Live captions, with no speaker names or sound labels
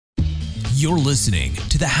You're listening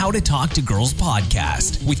to the How to Talk to Girls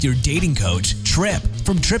podcast with your dating coach, Trip,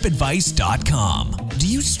 from tripadvice.com. Do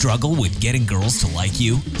you struggle with getting girls to like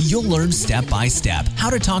you? You'll learn step by step how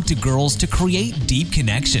to talk to girls to create deep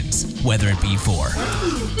connections, whether it be for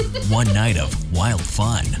one night of wild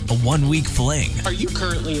fun, a 1-week fling. Are you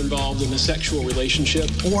currently involved in a sexual relationship?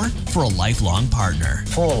 Or for a lifelong partner.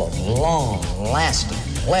 Full of long-lasting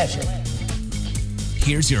pleasure.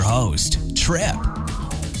 Here's your host, Trip.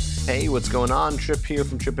 Hey, what's going on? Trip here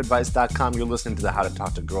from tripadvice.com. You're listening to the How to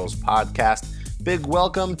Talk to Girls podcast. Big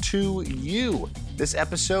welcome to you. This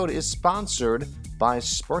episode is sponsored by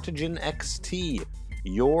Spartagen XT,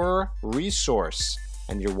 your resource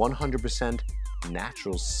and your 100%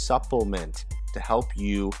 natural supplement to help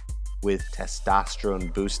you with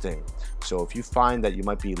testosterone boosting. So if you find that you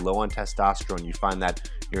might be low on testosterone, you find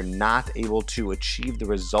that you're not able to achieve the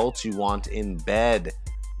results you want in bed,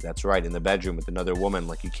 that's right, in the bedroom with another woman,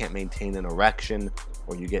 like you can't maintain an erection,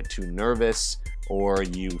 or you get too nervous, or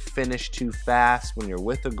you finish too fast when you're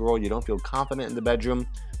with a girl, you don't feel confident in the bedroom,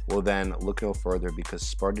 well then look no further, because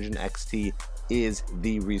Spartagen XT is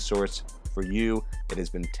the resource for you. It has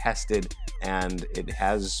been tested and it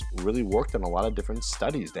has really worked on a lot of different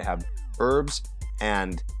studies. They have herbs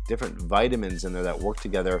and different vitamins in there that work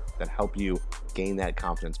together that help you gain that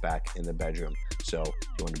confidence back in the bedroom. So if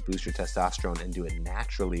you want to boost your testosterone and do it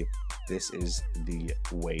naturally, this is the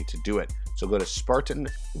way to do it. So go to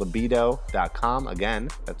SpartanLibido.com. Again,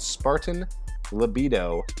 that's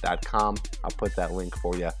SpartanLibido.com. I'll put that link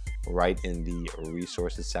for you right in the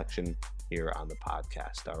resources section here on the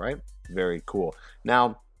podcast. All right, very cool.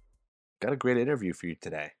 Now, got a great interview for you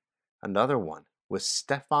today. Another one with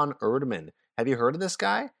Stephan Erdman. Have you heard of this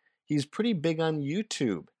guy? He's pretty big on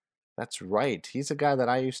YouTube. That's right. He's a guy that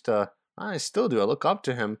I still do. I look up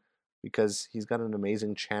to him because he's got an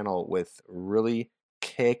amazing channel with really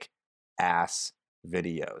kick-ass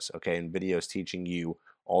videos, okay? And videos teaching you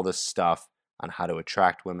all this stuff on how to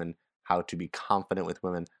attract women, how to be confident with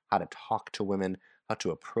women, how to talk to women, how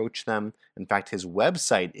to approach them. In fact, his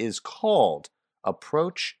website is called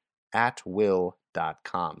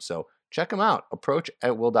approachatwill.com. So check him out,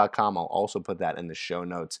 approachatwill.com. I'll also put that in the show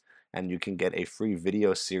notes, and you can get a free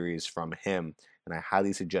video series from him. And I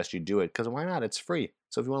highly suggest you do it, because why not? It's free.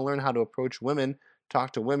 So if you want to learn how to approach women,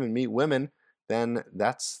 talk to women, meet women, then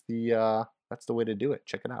that's the way to do it.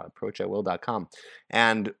 Check it out, approachatwill.com.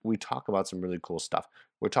 And we talk about some really cool stuff.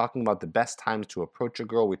 We're talking about the best times to approach a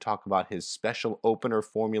girl. We talk about his special opener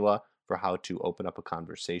formula for how to open up a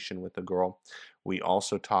conversation with a girl. We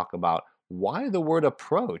also talk about why the word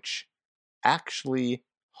approach actually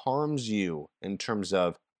harms you in terms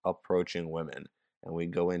of approaching women. And we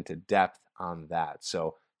go into depth on that.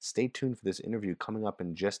 So stay tuned for this interview coming up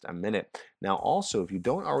in just a minute. Now, also, if you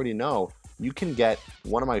don't already know, you can get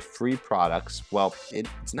one of my free products. Well,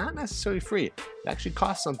 it's not necessarily free. It actually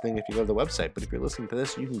costs something if you go to the website. But if you're listening to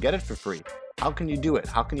this, you can get it for free. How can you do it?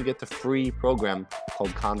 How can you get the free program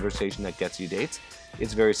called Conversation That Gets You Dates?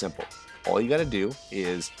 It's very simple. All you got to do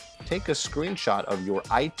is take a screenshot of your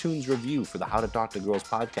iTunes review for the How to Talk to Girls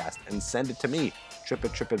podcast and send it to me,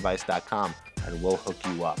 trip@tripadvice.com, and we'll hook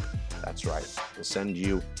you up. That's right. We'll send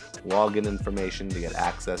you login information to get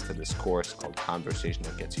access to this course called Conversation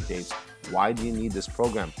That Gets You Dates. Why do you need this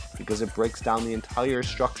program? Because it breaks down the entire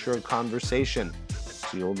structure of conversation.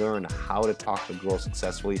 So you'll learn how to talk to girls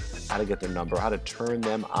successfully, how to get their number, how to turn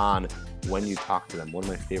them on when you talk to them. One of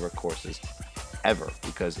my favorite courses ever,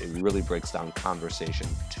 because it really breaks down conversation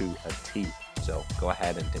to a T. So go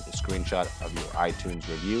ahead and take a screenshot of your iTunes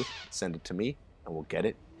review, send it to me, and we'll get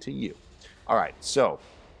it to you. All right, so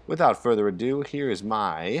without further ado, here is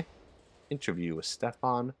my interview with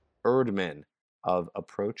Stephan Erdman of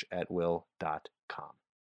approachatwill.com.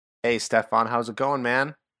 Hey, Stephan, how's it going,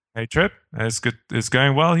 man? Hey, Trip. It's good. It's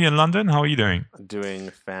going well here in London. How are you doing? I'm doing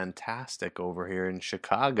fantastic over here in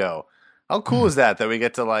Chicago. How cool is that we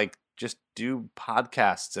get to just do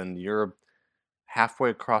podcasts, and you're halfway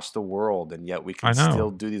across the world, and yet we can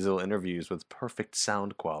still do these little interviews with perfect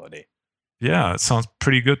sound quality. Yeah, it sounds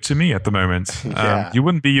pretty good to me at the moment. Yeah. You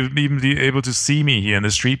wouldn't even be able to see me here in the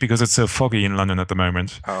street because it's so foggy in London at the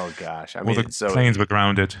moment. Oh gosh, All the planes were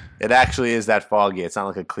grounded. It actually is that foggy. It's not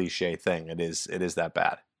like a cliche thing. It is that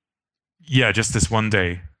bad. Yeah, just this one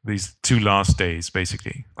day. These 2 last days,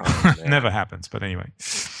 basically. Oh, Never happens, but anyway.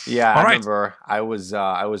 Yeah, I remember I was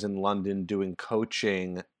in London doing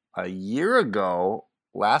coaching a year ago,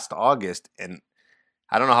 last August, and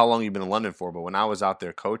I don't know how long you've been in London for, but when I was out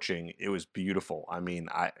there coaching, it was beautiful. I mean,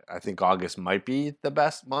 I think August might be the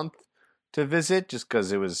best month to visit, just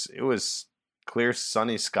because it was clear,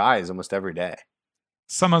 sunny skies almost every day.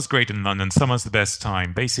 Summer's great in London. Summer's the best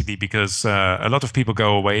time, basically, because a lot of people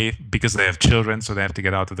go away because they have children, so they have to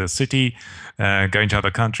get out of their city, go into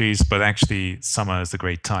other countries. But actually, summer is a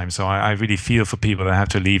great time. So I really feel for people that have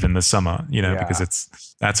to leave in the summer, because Yeah.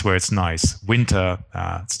 that's where it's nice. Winter,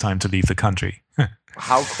 it's time to leave the country.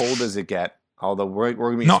 How cold does it get? Although we're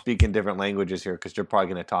going to be Not, speaking different languages here because you're probably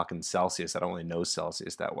going to talk in Celsius. I don't really know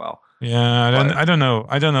Celsius that well. yeah, But I don't know.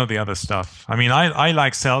 I don't know the other stuff. I mean, I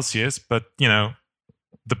like Celsius, but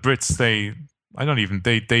the Brits, I don't even,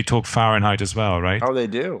 they talk Fahrenheit as well, right? oh, they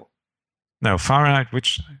do. No, Fahrenheit,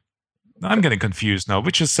 which I'm getting confused now.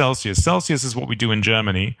 Which is Celsius? Celsius is what we do in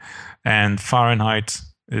Germany, and Fahrenheit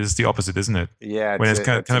is the opposite, isn't it? Yeah, When it's it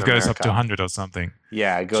kind it's in of goes up to America. 100 or something.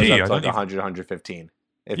 Yeah, it goes Gee, up I to like don't even. 100, 115.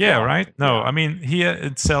 Yeah, right. No, Yeah. I mean here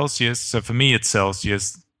it's Celsius. So for me, it's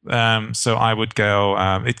Celsius. So I would go.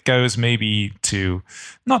 It goes maybe to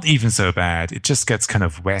not even so bad. It just gets kind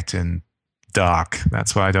of wet and dark.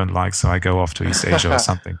 That's what I don't like. So I go off to East Asia or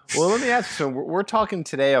something. Well, let me ask you. So we're talking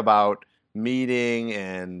today about meeting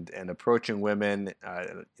and approaching women.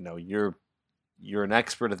 You're an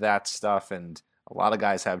expert at that stuff, and a lot of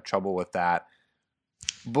guys have trouble with that.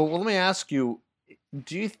 But let me ask you: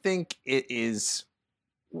 do you think it is?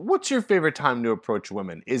 What's your favorite time to approach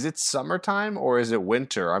women? Is it summertime or is it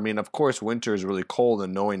winter? I mean, of course, winter is really cold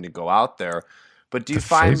and annoying to go out there. But do you The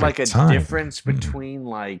find like favorite a time. difference between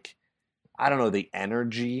like I don't know, the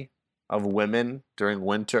energy of women during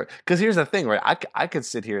winter. Because here's the thing, right? I could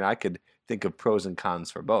sit here and I could think of pros and cons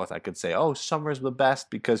for both. I could say, oh, summer's the best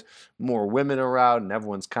because more women around and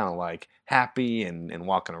everyone's kind of like happy and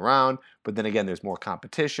walking around. But then again, there's more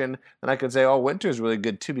competition. And I could say, oh, winter's really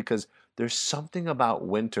good too because there's something about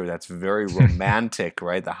winter that's very romantic,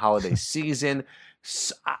 right? The holiday season.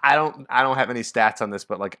 I don't have any stats on this,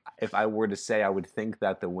 but like if I were to say, I would think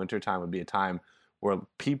that the winter time would be a time where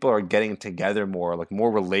people are getting together more, like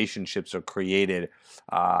more relationships are created.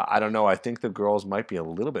 I don't know. I think the girls might be a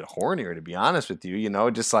little bit hornier, to be honest with you.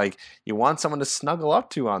 Just like you want someone to snuggle up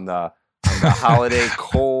to on the holiday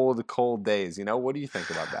cold days. What do you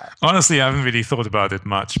think about that? Honestly, I haven't really thought about it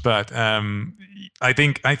much, but I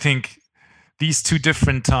think these two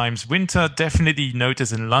different times. Winter, definitely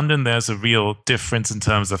notice in London, there's a real difference in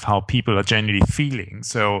terms of how people are generally feeling.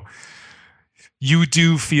 So you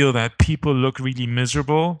do feel that people look really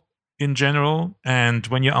miserable in general. And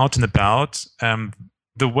when you're out and about,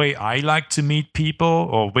 the way I like to meet people,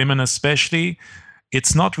 or women especially,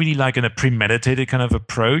 it's not really like in a premeditated kind of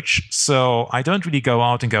approach. So I don't really go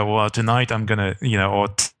out and go, well, tonight I'm going to, or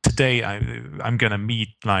today I'm going to meet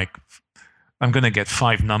like, I'm going to get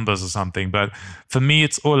 5 numbers or something. But for me,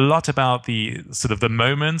 it's a lot about the sort of the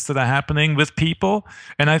moments that are happening with people.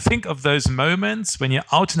 And I think of those moments when you're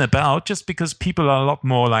out and about, just because people are a lot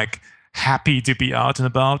more like happy to be out and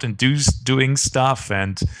about and doing stuff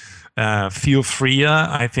and feel freer.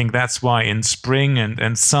 I think that's why in spring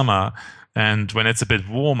and summer and when it's a bit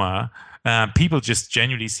warmer, people just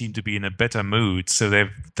genuinely seem to be in a better mood. So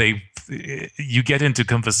you get into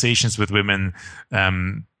conversations with women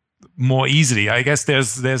more easily. I guess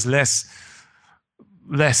there's less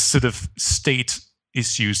sort of state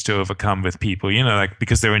issues to overcome with people, like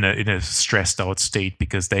because they're in a stressed out state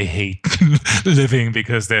because they hate living,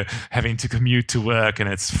 because they're having to commute to work and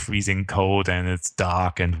it's freezing cold and it's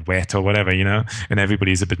dark and wet or whatever, and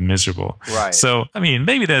everybody's a bit miserable. Right. So I mean,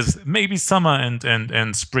 maybe summer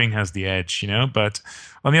and spring has the edge, but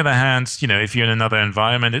on the other hand, if you're in another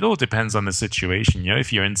environment, it all depends on the situation.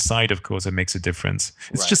 If you're inside, of course, it makes a difference.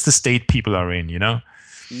 It's Right. just the state people are in,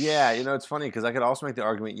 Yeah, it's funny because I could also make the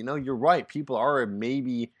argument, you're right. People are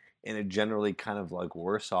maybe in a generally kind of like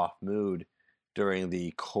worse off mood during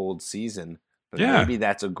the cold season, but Yeah. maybe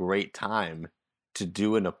that's a great time to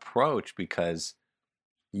do an approach because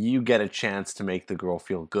you get a chance to make the girl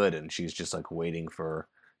feel good and she's just like waiting for,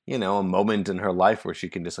 a moment in her life where she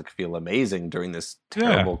can just like feel amazing during this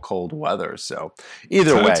terrible cold weather. So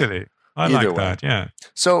either way. Totally. I Either like way. that, yeah.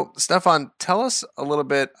 So, Stefan, tell us a little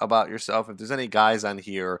bit about yourself. If there's any guys on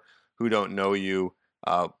here who don't know you,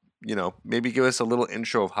 maybe give us a little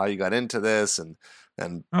intro of how you got into this and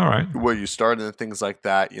All right. where you started and things like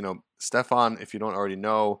that. Stefan, if you don't already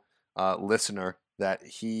know, listener, that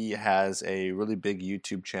he has a really big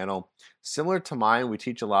YouTube channel similar to mine. We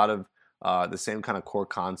teach a lot of the same kind of core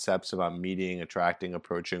concepts about meeting, attracting,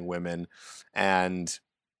 approaching women, and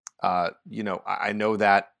I know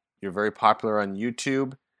that you're very popular on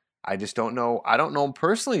YouTube. I just don't know. I don't know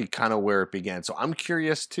personally kind of where it began. So I'm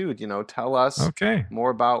curious too. Tell us Okay.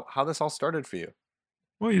 more about how this all started for you.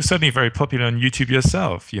 Well, you're certainly very popular on YouTube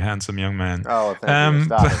yourself, you handsome young man. Oh, thank you.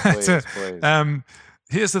 Stop it, but, please, please.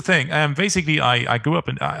 here's the thing. Basically, I grew up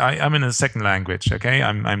I'm in a second language. Okay,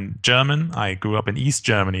 I'm German. I grew up in East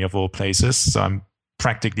Germany of all places. So I'm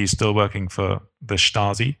practically still working for the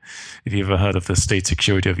Stasi. If you ever heard of the state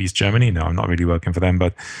security of East Germany, no, I'm not really working for them.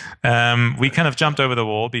 But we kind of jumped over the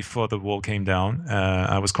wall before the wall came down.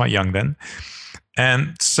 I was quite young then,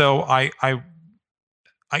 and so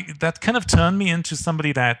that kind of turned me into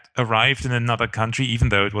somebody that arrived in another country, even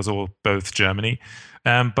though it was all both Germany.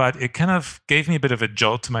 But it kind of gave me a bit of a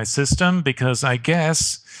jolt to my system because I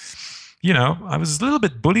guess, I was a little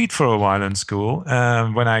bit bullied for a while in school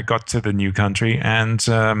when I got to the new country. And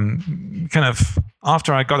kind of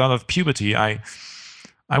after I got out of puberty, I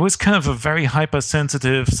was kind of a very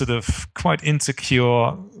hypersensitive, sort of quite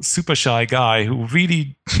insecure, super shy guy who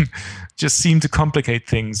really just seemed to complicate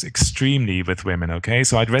things extremely with women. Okay,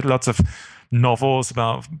 so I'd read lots of novels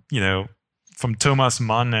about, from Thomas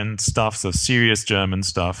Mann and stuff, so serious German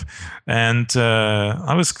stuff. And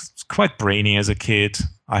I was quite brainy as a kid.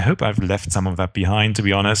 I hope I've left some of that behind, to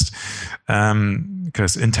be honest,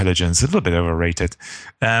 because intelligence is a little bit overrated.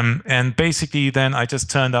 And basically, then I just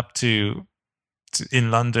turned up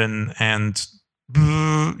in London, and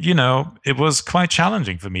it was quite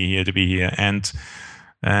challenging for me here to be here. And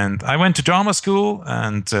I went to drama school,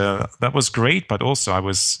 and that was great, but also I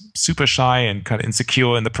was super shy and kind of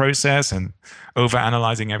insecure in the process and over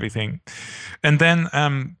analyzing everything. And then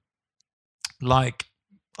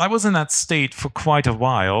I was in that state for quite a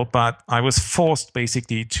while, but I was forced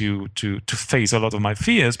basically to face a lot of my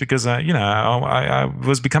fears because I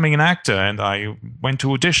was becoming an actor, and I went to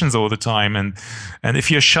auditions all the time. And if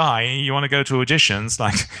you're shy, you want to go to auditions,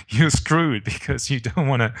 like, you're screwed because you don't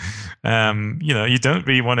want to, you don't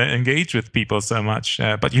really want to engage with people so much,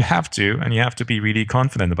 but you have to, and you have to be really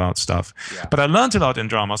confident about stuff. Yeah. But I learned a lot in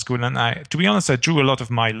drama school, and to be honest, I drew a lot of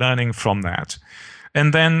my learning from that.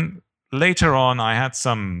 And then later on, I had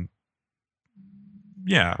some,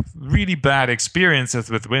 really bad experiences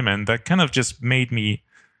with women that kind of just made me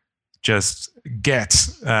just get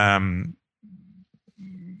the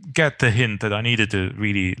hint that I needed to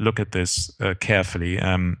really look at this carefully.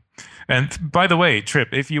 And by the way, Trip,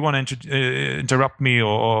 if you want to interrupt me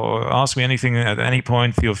or ask me anything at any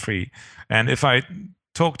point, feel free. And if I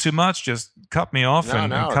talk too much, just cut me off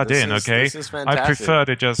and cut in, okay? This is fantastic. I prefer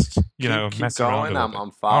to just, keep mess going. around.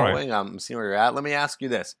 I'm following. Right. I'm seeing where you're at. Let me ask you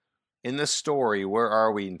this. In the story, where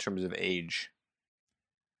are we in terms of age?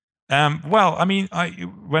 Well, I mean,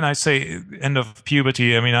 when I say end of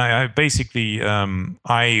puberty, I mean, I basically,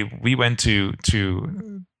 we went to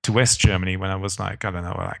West Germany when I was like,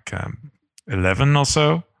 11 or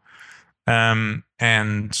so.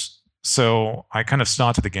 And so I kind of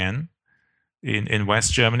started again in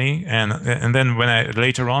West Germany. And then when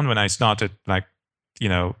I started, like,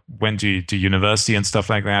 went to university and stuff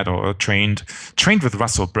like that, or trained with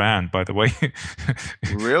Russell Brand, by the way.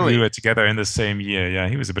 Really? We were together in the same year. Yeah,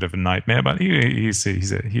 he was a bit of a nightmare, but he's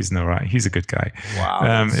all right. He's a good guy.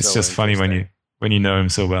 Wow. It's so just funny when you know him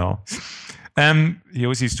so well. He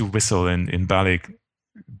always used to whistle in ballet,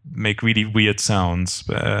 make really weird sounds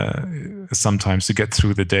sometimes to get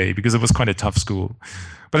through the day, because it was quite a tough school.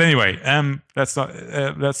 But anyway, let's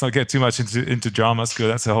not get too much into drama school.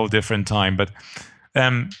 That's a whole different time. But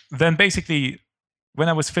then basically, when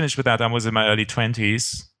I was finished with that, I was in my early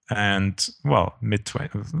 20s, and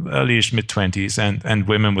early-ish mid-20s, and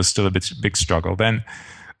women was still a big struggle. Then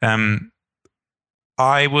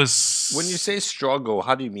I was. When you say struggle,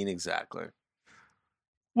 how do you mean exactly?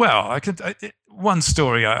 Well, one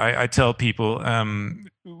story I tell people,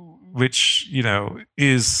 which,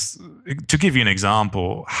 is, to give you an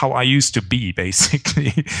example, how I used to be,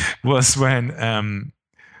 basically, was when,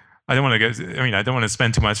 I don't want to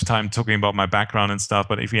spend too much time talking about my background and stuff,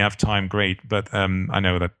 but if you have time, great. But I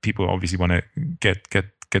know that people obviously want to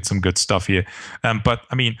get some good stuff here. But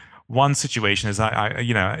I mean, one situation is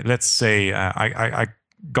let's say I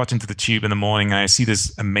got into the tube in the morning, and I see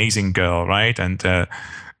this amazing girl, right? And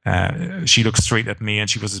she looked straight at me, and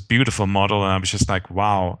she was this beautiful model, and I was just like,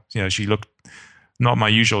 wow. She looked not my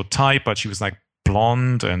usual type, but she was like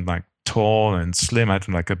blonde and like tall and slim, had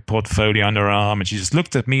like a portfolio under her arm, and she just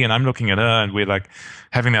looked at me, and I'm looking at her, and we're like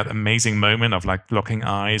having that amazing moment of like locking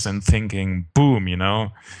eyes and thinking, boom,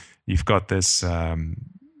 you've got this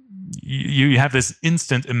you have this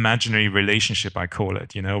instant imaginary relationship, I call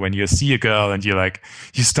it, when you see a girl and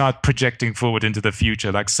you start projecting forward into the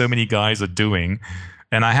future, like so many guys are doing.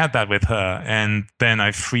 And I had that with her, and then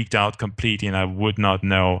I freaked out completely, and I would not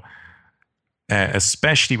know,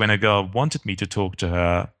 especially when a girl wanted me to talk to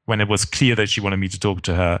her, when it was clear that she wanted me to talk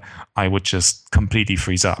to her, I would just completely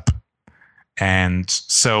freeze up. And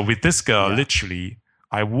so with this girl, literally,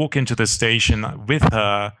 I walk into the station with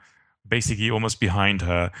her, basically almost behind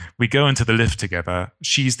her. We go into the lift together.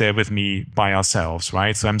 She's there with me by ourselves,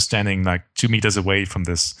 right? So I'm standing like 2 meters away from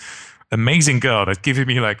this amazing girl that's giving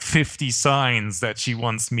me like 50 signs that she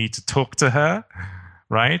wants me to talk to her,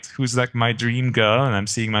 right? Who's like my dream girl. And I'm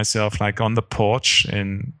seeing myself like on the porch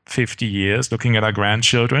in 50 years looking at our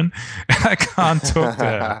grandchildren. And I can't talk to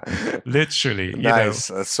her, literally. Nice.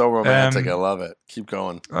 That's so romantic. I love it. Keep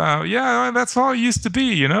going. Yeah, that's how it used to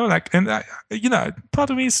be, like, and part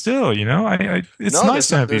of me still, it's nice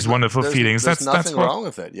to have these wonderful feelings. There's That's nothing what, wrong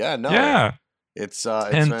with it. Yeah, no. yeah. It's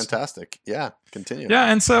fantastic. Yeah, continue.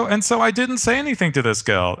 Yeah, and so I didn't say anything to this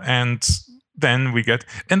girl, and then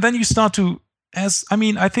you start to,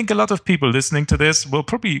 I think a lot of people listening to this will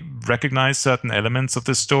probably recognize certain elements of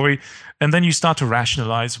this story, and then you start to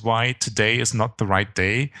rationalize why today is not the right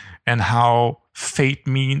day, and how fate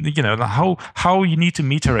how you need to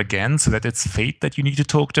meet her again, so that it's fate that you need to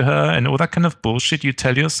talk to her, and all that kind of bullshit you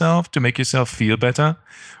tell yourself to make yourself feel better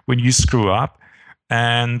when you screw up.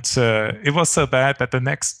 And it was so bad that the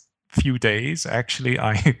next few days, actually,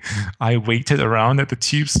 I waited around at the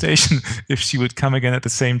tube station if she would come again at the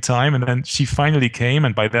same time. And then she finally came.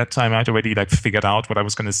 And by that time, I'd already like figured out what I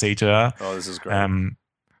was going to say to her. Oh, this is great.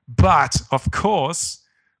 But of course,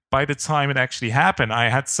 by the time it actually happened, I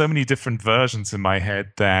had so many different versions in my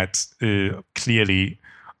head that clearly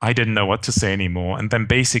I didn't know what to say anymore. And then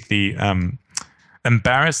basically,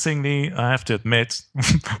 embarrassingly, I have to admit,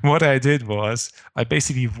 what I did was I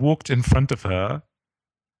basically walked in front of her,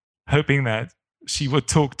 hoping that she would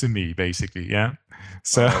talk to me, basically. Yeah.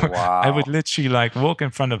 So wow. I would literally like walk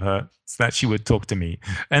in front of her so that she would talk to me.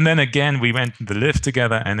 And then again, we went in the lift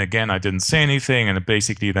together. And again, I didn't say anything. And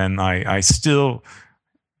basically then I still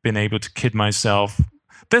been able to kid myself.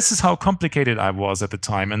 This is how complicated I was at the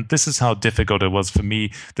time. And this is how difficult it was for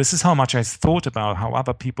me. This is how much I thought about how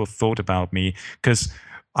other people thought about me. Because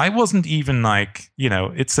I wasn't even like,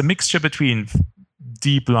 it's a mixture between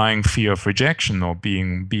deep lying fear of rejection or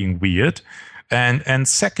being weird. And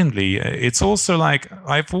secondly, it's also like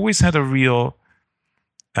I've always had a real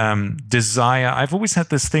desire. I've always had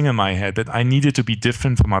this thing in my head that I needed to be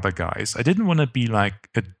different from other guys. I didn't want to be like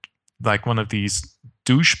one of these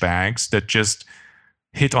douchebags that just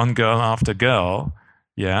hit on girl after girl,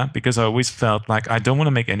 because I always felt like I don't want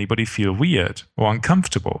to make anybody feel weird or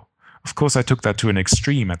uncomfortable. Of course, I took that to an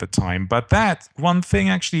extreme at the time, but that one thing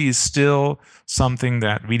actually is still something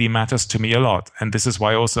that really matters to me a lot. And this is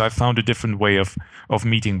why also I found a different way of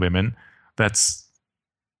meeting women. That's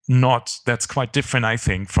quite different, I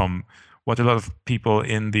think, from what a lot of people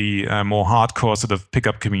in the more hardcore sort of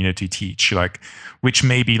pickup community teach, like, which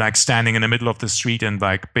may be like standing in the middle of the street and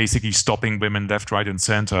like basically stopping women left, right, and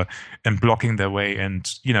center and blocking their way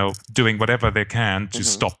and, doing whatever they can to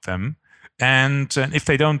stop them. And if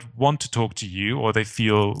they don't want to talk to you or they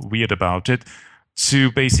feel weird about it,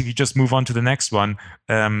 to basically just move on to the next one.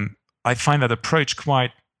 I find that approach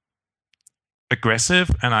quite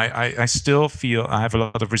aggressive, and I still feel I have a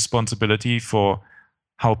lot of responsibility for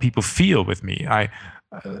how people feel with me.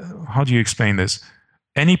 How do you explain this?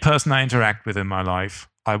 Any person I interact with in my life,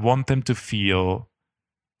 I want them to feel,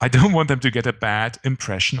 I don't want them to get a bad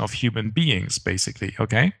impression of human beings, basically,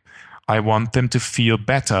 okay? I want them to feel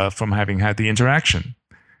better from having had the interaction.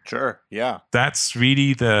 Sure, yeah. That's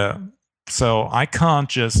really so I can't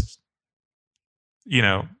just,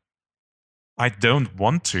 I don't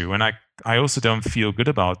want to, and I also don't feel good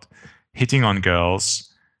about hitting on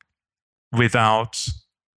girls without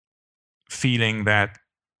feeling that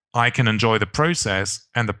I can enjoy the process,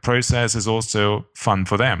 and the process is also fun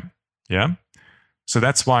for them. Yeah. So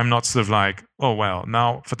that's why I'm not sort of like, oh, well,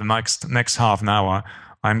 now for the next half an hour,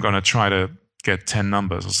 I'm going to try to get 10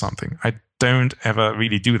 numbers or something. I don't ever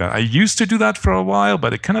really do that. I used to do that for a while,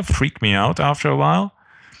 but it kind of freaked me out after a while.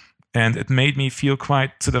 And it made me feel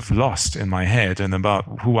quite sort of lost in my head and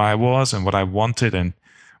about who I was and what I wanted and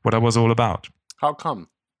what I was all about. How come?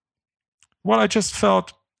 Well, I just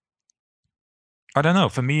felt, I don't know.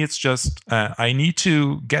 For me, it's just I need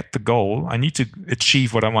to get the goal. I need to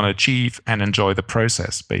achieve what I want to achieve and enjoy the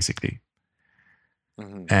process, basically,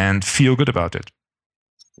 and feel good about it.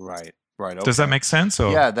 Right. Okay. Does that make sense?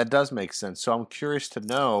 Or? Yeah, that does make sense. So I'm curious to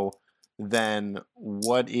know then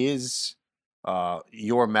what is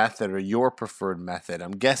your method or your preferred method?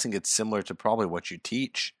 I'm guessing it's similar to probably what you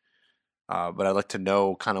teach, but I'd like to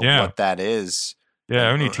know kind of what that is. Yeah,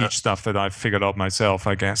 I only teach stuff that I've figured out myself,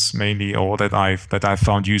 I guess, mainly, or that I've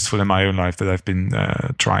found useful in my own life that I've been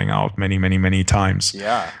trying out many times.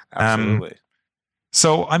 Yeah, absolutely.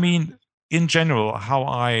 So, I mean, in general, how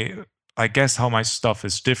I guess how my stuff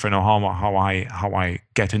is different, or how I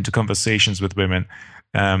get into conversations with women.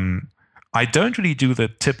 I don't really do the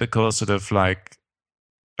typical sort of like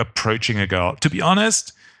approaching a girl. To be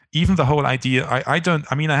honest, even the whole idea,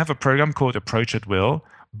 I mean, I have a program called Approach at Will,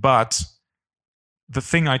 but the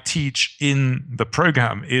thing I teach in the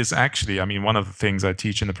program is actually, I mean, one of the things I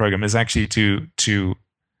teach in the program is actually to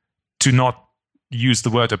not use the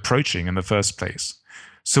word approaching in the first place.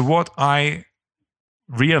 So what I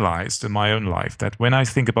realized in my own life that when I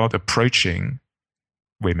think about approaching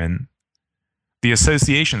women, the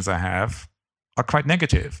associations I have are quite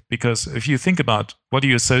negative, because if you think about what do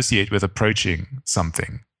you associate with approaching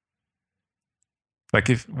something, like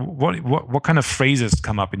if what kind of phrases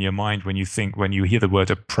come up in your mind when you hear the word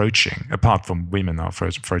approaching, apart from women are for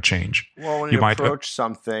a change? Well, when You you might approach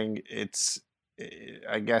something,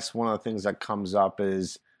 I guess one of the things that comes up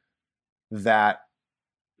is that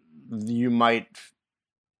you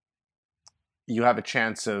have a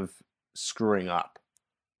chance of screwing up,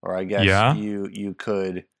 or I guess yeah you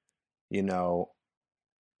could,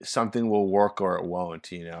 something will work or it won't.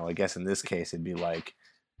 I guess in this case it'd be like,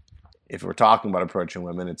 if we're talking about approaching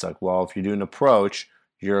women, it's like, well, if you do an approach,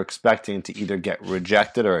 you're expecting to either get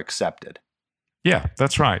rejected or accepted. Yeah,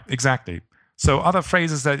 that's right. Exactly. So other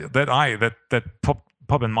phrases that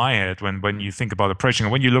pop in my head when you think about approaching, or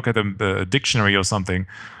when you look at a dictionary or something,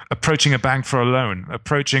 approaching a bank for a loan,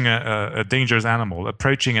 approaching a dangerous animal,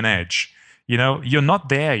 approaching an edge. You're not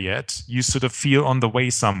there yet. You sort of feel on the way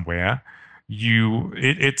somewhere.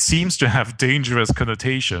 It seems to have dangerous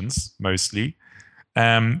connotations mostly,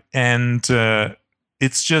 and it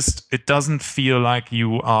doesn't feel like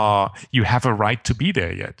you have a right to be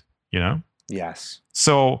there yet. Yes.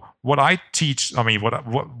 So what I teach, I mean,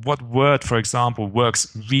 what word, for example,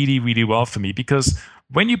 works really, really well for me, because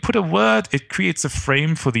when you put a word, it creates a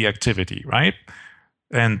frame for the activity, right?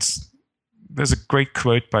 And there's a great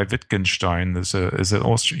quote by Wittgenstein. Is an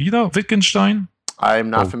Austrian, Wittgenstein? I'm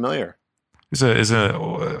not familiar. Is a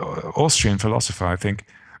Austrian philosopher, I think.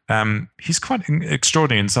 He's quite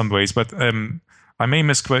extraordinary in some ways, but I may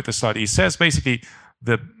misquote the slightly. He says basically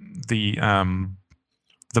the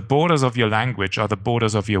borders of your language are the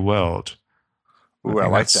borders of your world. Ooh, I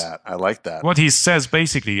like that. I like that. What he says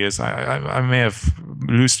basically is, I may have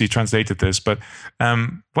loosely translated this, but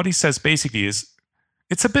what he says basically is,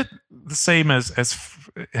 it's a bit the same as it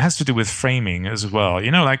has to do with framing as well.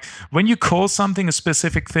 Like when you call something a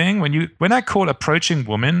specific thing, when I call approaching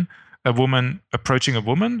a woman approaching a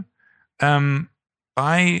woman,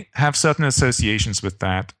 I have certain associations with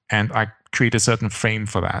that, and I create a certain frame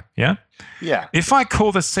for that. Yeah. Yeah. If I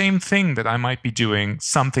call the same thing that I might be doing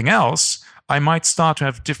something else, I might start to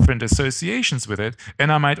have different associations with it,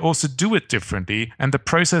 and I might also do it differently, and the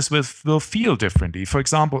process will feel differently. For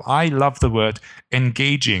example, I love the word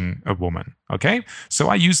engaging a woman. Okay, so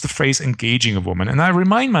I use the phrase engaging a woman, and I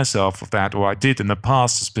remind myself of that, or I did in the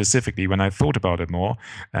past specifically when I thought about it more.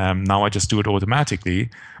 Now I just do it automatically.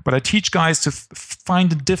 But I teach guys to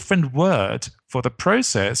find a different word for the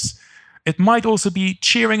process. It might also be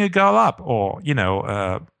cheering a girl up, or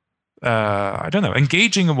I don't know.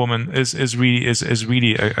 Engaging a woman is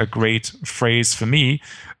really a great phrase for me.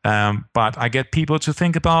 But I get people to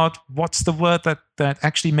think about what's the word that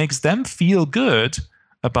actually makes them feel good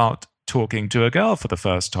about talking to a girl for the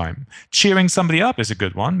first time. Cheering somebody up is a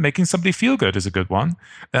good one. Making somebody feel good is a good one.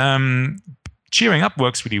 Cheering up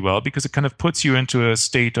works really well because it kind of puts you into a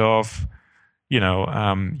state of,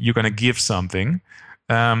 you're going to give something.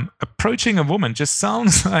 Approaching a woman just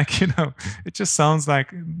sounds like, it just sounds like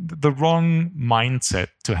the wrong mindset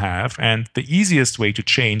to have. And the easiest way to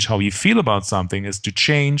change how you feel about something is to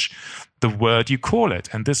change the word you call it.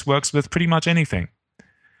 And this works with pretty much anything.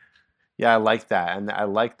 Yeah, I like that. And I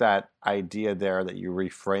like that idea there that you're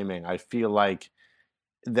reframing. I feel like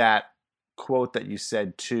that quote that you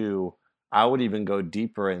said too, I would even go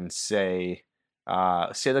deeper and say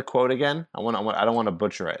the quote again. I don't want to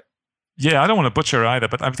butcher it. Yeah, I don't want to butcher either,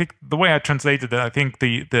 but I think the way I translated it, I think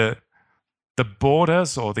the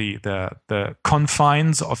borders or the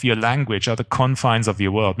confines of your language are the confines of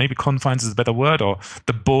your world. Maybe confines is a better word, or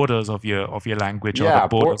the borders of your language are the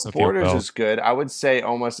borders of your world. Borders is good. I would say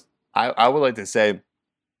almost. I would like to say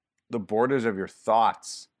the borders of your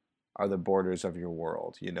thoughts are the borders of your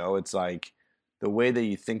world. It's like the way that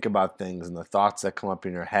you think about things and the thoughts that come up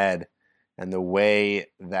in your head, and the way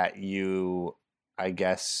that you, I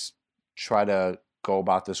guess, try to go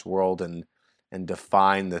about this world and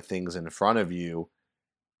define the things in front of you,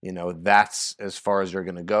 that's as far as you're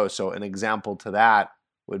going to go. So an example to that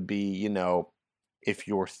would be, if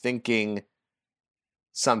you're thinking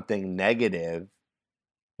something negative,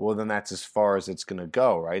 well, then that's as far as it's going to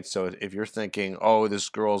go, right? So if you're thinking, oh, this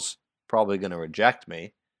girl's probably going to reject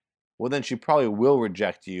me, well, then she probably will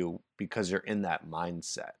reject you because you're in that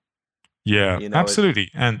mindset. Yeah, absolutely.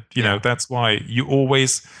 And, that's why you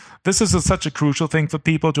always, this is such a crucial thing for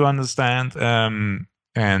people to understand.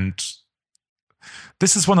 And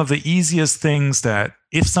this is one of the easiest things that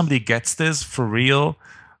if somebody gets this for real,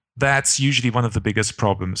 that's usually one of the biggest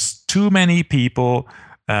problems. Too many people,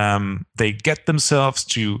 they get themselves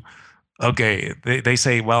to, okay, they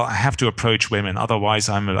say, well, I have to approach women, otherwise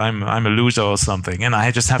I'm a loser or something, and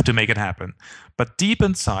I just have to make it happen. But deep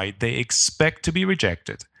inside, they expect to be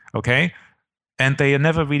rejected, okay? And they are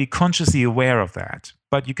never really consciously aware of that.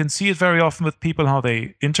 But you can see it very often with people, how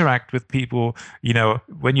they interact with people.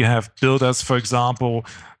 When you have builders, for example,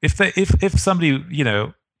 if somebody,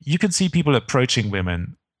 you can see people approaching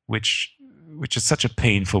women, which is such a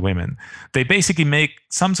pain for women. They basically make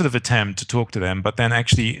some sort of attempt to talk to them, but then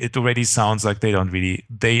actually it already sounds like they don't really,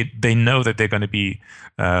 they know that they're going to be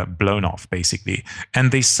blown off, basically.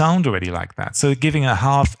 And they sound already like that. So giving a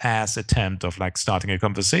half-ass attempt of like starting a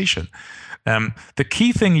conversation. The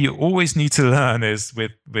key thing you always need to learn is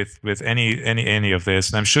with any of this,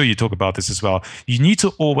 and I'm sure you talk about this as well, you need to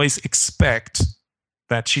always expect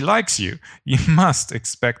that she likes you. You must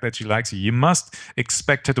expect that she likes you. You must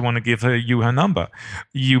expect her to want to give you her number.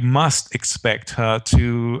 You must expect her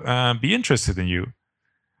to be interested in you.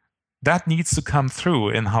 That needs to come through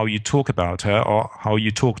in how you talk about her, or how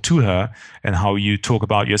you talk to her, and how you talk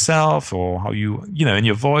about yourself, or how in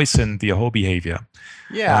your voice and your whole behavior.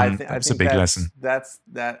 Yeah, I that's think a big lesson.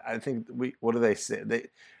 I think what do they say?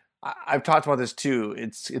 I've talked about this too.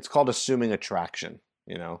 It's called assuming attraction.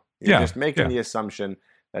 You're just making the assumption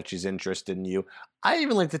that she's interested in you. I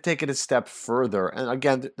even like to take it a step further. And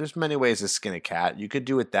again, there's many ways to skin a cat. You could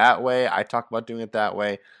do it that way. I talk about doing it that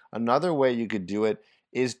way. Another way you could do it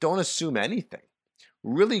is don't assume anything.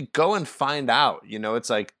 Really go and find out. It's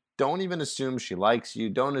like, don't even assume she likes you.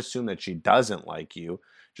 Don't assume that she doesn't like you.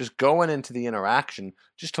 Just going into the interaction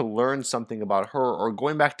just to learn something about her, or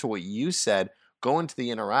going back to what you said, go into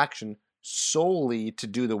the interaction solely to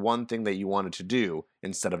do the one thing that you wanted to do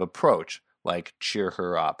instead of approach, like cheer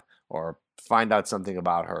her up or find out something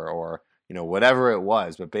about her, or whatever it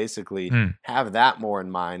was. But basically have that more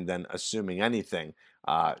in mind than assuming anything.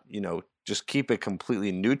 Just keep it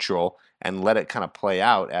completely neutral and let it kind of play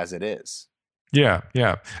out as it is. Yeah.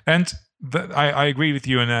 And I agree with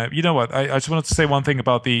you. And you know what? I just wanted to say one thing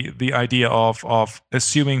about the idea of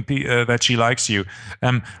assuming that she likes you.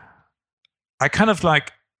 I kind of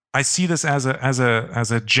I see this as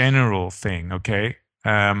a general thing. Okay.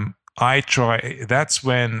 That's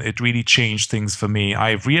when it really changed things for me.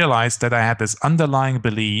 I realized that I had this underlying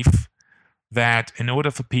belief that in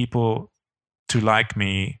order for people to like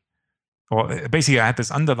me, or basically I had this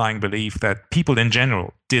underlying belief that people in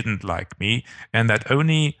general didn't like me, and that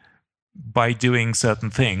only by doing certain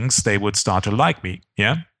things they would start to like me.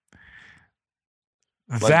 Yeah.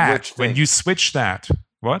 When you switch that,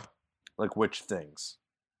 what? Like which things?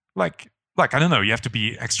 Like I don't know, you have to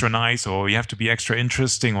be extra nice, or you have to be extra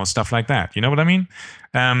interesting, or stuff like that. You know what I mean?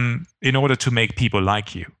 In order to make people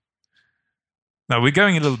like you. Now we're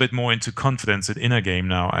going a little bit more into confidence and inner game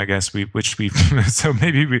now, I guess. So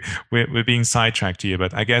maybe we're being sidetracked here,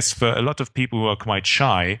 but I guess for a lot of people who are quite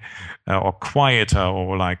shy, or quieter,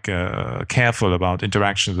 or careful about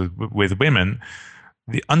interactions with women,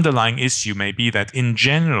 the underlying issue may be that in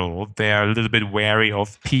general they are a little bit wary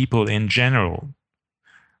of people in general.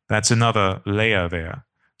 That's another layer there.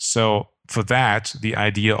 So for that, the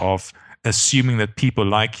idea of assuming that people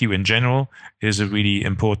like you in general is a really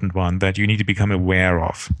important one that you need to become aware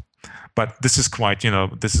of. But this is quite,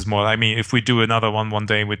 this is more, if we do another one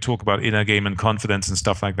day, we talk about inner game and confidence and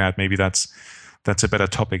stuff like that. Maybe that's a better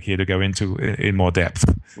topic here to go into in more depth.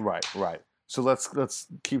 Right. So let's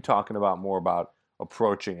keep talking more about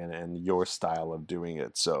approaching and your style of doing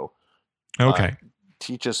it. So okay.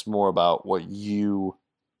 Teach us more about what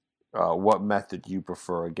method you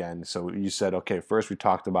prefer again. So you said, okay, first we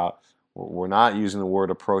talked about we're not using the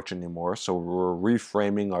word approach anymore, so we're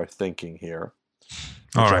reframing our thinking here,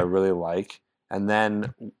 which I really like. And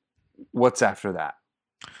then what's after that?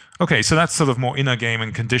 Okay, so that's sort of more inner game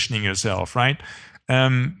and conditioning yourself, right?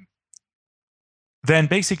 Then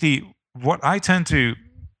basically what I tend to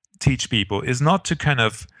teach people is not to kind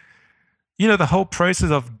of, the whole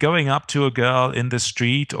process of going up to a girl in the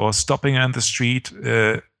street or stopping her in the street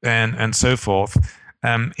and so forth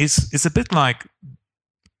is a bit like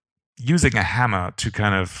using a hammer to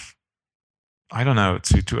kind of, I don't know,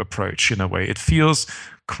 to approach in a way. It feels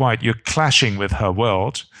quite, you're clashing with her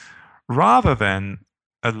world rather than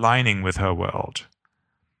aligning with her world.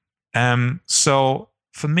 So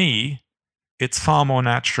for me, it's far more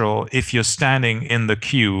natural if you're standing in the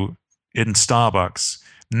queue in Starbucks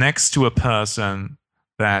next to a person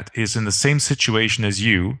that is in the same situation as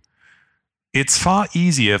you, it's far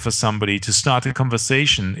easier for somebody to start a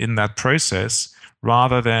conversation in that process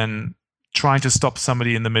rather than trying to stop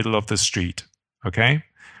somebody in the middle of the street. Okay?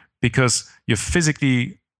 Because you're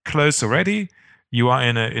physically close already. You are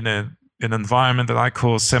in an environment that I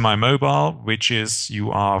call semi-mobile, which is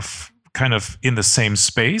you are kind of in the same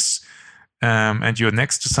space, and you're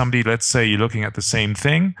next to somebody. Let's say you're looking at the same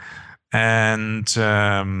thing, and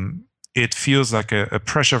it feels like a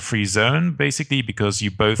pressure-free zone, basically, because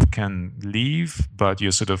you both can leave, but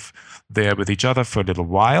you're sort of there with each other for a little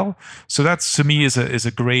while. So that's, to me, is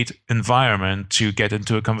a great environment to get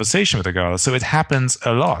into a conversation with a girl. So it happens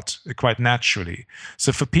a lot, quite naturally.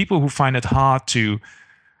 So for people who find it hard to,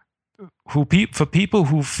 for people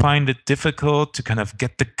who find it difficult to kind of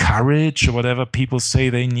get the courage or whatever people say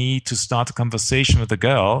they need to start a conversation with a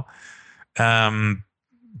girl,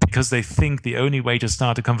 because they think the only way to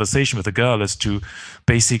start a conversation with a girl is to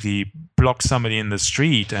basically block somebody in the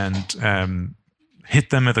street and hit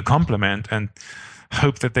them with a compliment and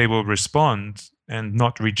hope that they will respond and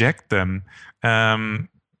not reject them.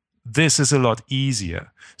 This is a lot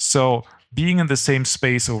easier. So being in the same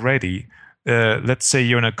space already, let's say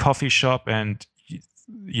you're in a coffee shop and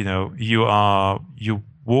you're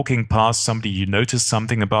walking past somebody, you notice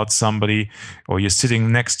something about somebody, or you're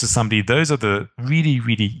sitting next to somebody. Those are the really,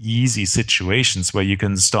 really easy situations where you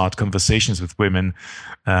can start conversations with women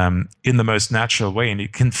in the most natural way. And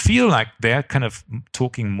it can feel like they're kind of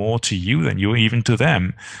talking more to you than you're even to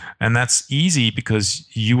them. And that's easy because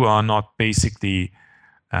you are not basically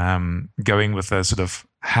going with a sort of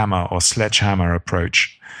hammer or sledgehammer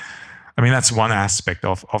approach. I mean, that's one aspect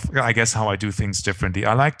of I guess how I do things differently.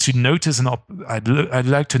 I like to notice I'd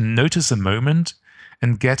like to notice a moment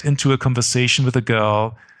and get into a conversation with a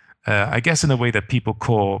girl, I guess in a way that people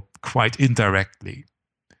call quite indirectly.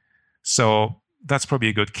 So that's probably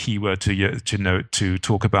a good keyword to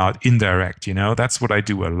talk about, indirect. That's what I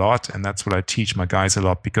do a lot, and that's what I teach my guys a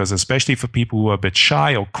lot, because especially for people who are a bit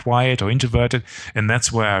shy or quiet or introverted, and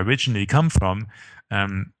that's where I originally come from,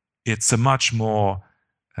 it's a much more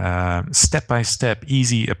step-by-step,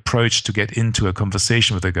 easy approach to get into a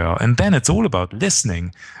conversation with a girl. And then it's all about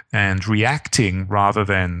listening and reacting rather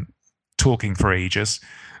than talking for ages,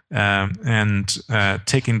 and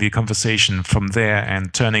taking the conversation from there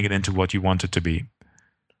and turning it into what you want it to be.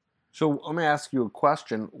 So let me ask you a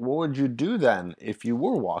question. What would you do then if you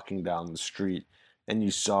were walking down the street and you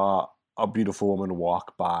saw a beautiful woman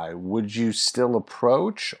walk by? Would you still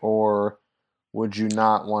approach, or would you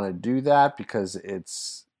not want to do that because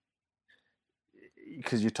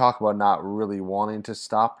you talk about not really wanting to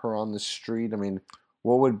stop her on the street? I mean,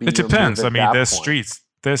 what would be It your depends. move I at mean, that there's point?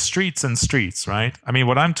 streets and streets, right? I mean,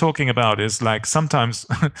 what I'm talking about is like sometimes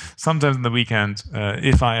in the weekend,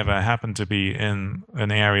 if I ever happen to be in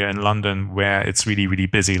an area in London where it's really, really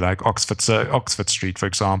busy, like Oxford Street, for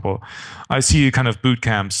example, I see kind of boot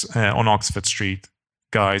camps on Oxford Street,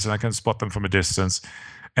 guys, and I can spot them from a distance.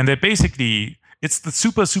 And they're basically, it's the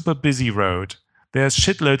super, super busy road. There's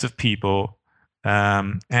shitloads of people,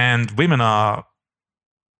 and women are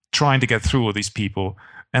trying to get through all these people,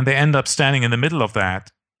 and they end up standing in the middle of that,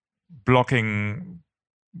 blocking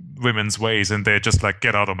women's ways, and they're just like,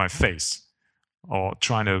 get out of my face, or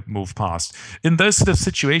trying to move past. In those sort of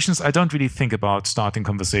situations, I don't really think about starting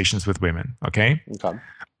conversations with women, okay? Okay.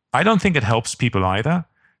 I don't think it helps people either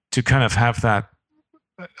to kind of have that.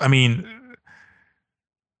 I mean,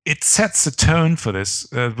 it sets a tone for this,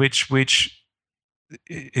 which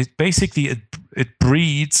it basically it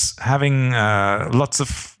breeds having lots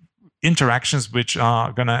of interactions which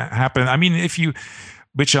are going to happen. I mean,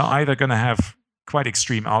 which are either going to have quite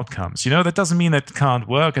extreme outcomes. That doesn't mean that it can't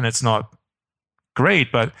work and it's not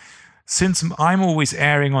great, but since I'm always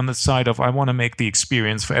erring on the side of I want to make the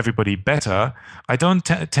experience for everybody better, I don't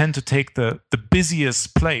tend to take the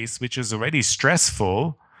busiest place, which is already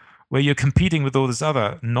stressful, where you're competing with all this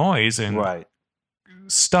other noise and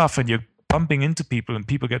stuff, and you're bumping into people and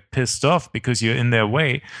people get pissed off because you're in their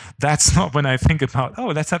way. That's not when I think about,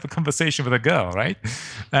 let's have a conversation with a girl, right?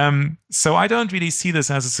 So I don't really see this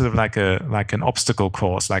as a sort of like an obstacle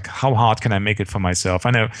course, like how hard can I make it for myself?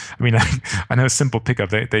 I know Simple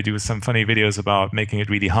Pickup, they do some funny videos about making it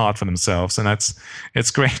really hard for themselves, and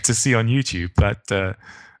it's great to see on YouTube. But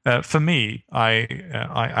for me,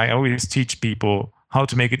 I always teach people how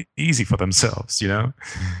to make it easy for themselves,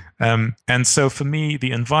 and so for me,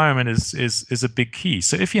 the environment is a big key.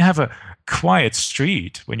 So if you have a quiet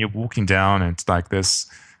street when you're walking down and it's like this,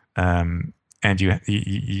 and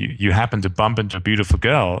you happen to bump into a beautiful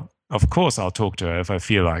girl, of course I'll talk to her if I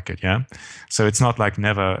feel like it. Yeah. So it's not like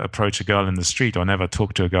never approach a girl in the street or never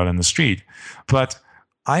talk to a girl in the street. But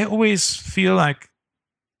I always feel like,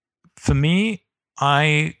 for me,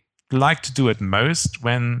 I like to do it most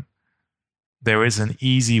when there is an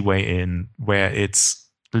easy way in, where it's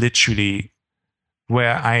literally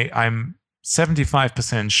where I'm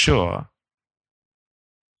 75% sure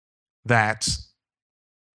that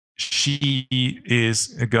she is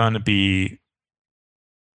going to be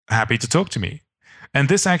happy to talk to me. And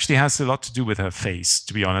this actually has a lot to do with her face,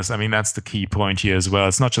 to be honest. I mean, that's the key point here as well.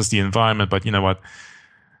 It's not just the environment, but you know what?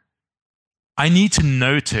 I need to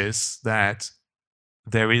notice that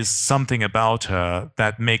there is something about her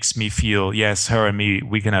that makes me feel, yes, her and me,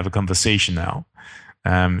 we can have a conversation now.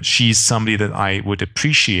 She's somebody that I would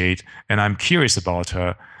appreciate, and I'm curious about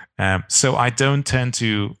her. So I don't tend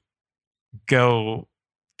to go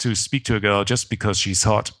to speak to a girl just because she's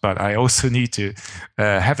hot, but I also need to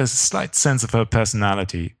have a slight sense of her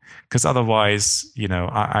personality, because otherwise,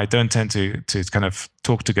 I don't tend to kind of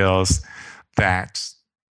talk to girls that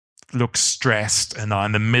look stressed and are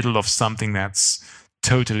in the middle of something that's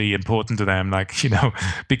totally important to them, like,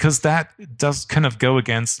 because that does kind of go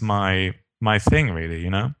against my thing, really,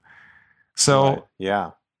 So Right.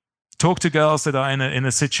 Yeah. talk to girls that are in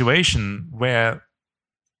a situation where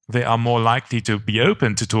they are more likely to be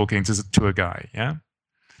open to talking to a guy, yeah?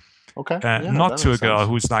 Okay. Yeah, not that to a makes girl sense.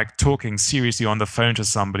 who's like talking seriously on the phone to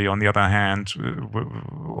somebody, on the other hand,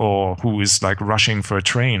 or who is like rushing for a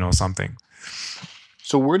train or something.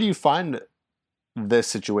 So where do you find this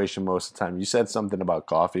situation most of the time? You said something about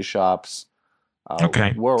coffee shops.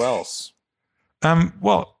 Okay. Where else?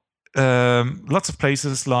 Well, lots of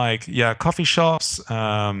places like, coffee shops,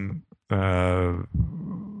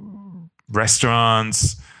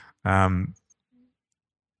 restaurants,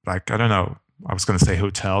 like, I don't know, I was going to say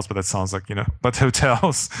hotels, but that sounds like, but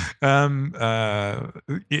hotels,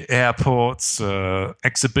 airports,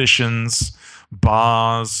 exhibitions,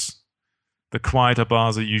 bars. The quieter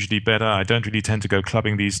bars are usually better. I don't really tend to go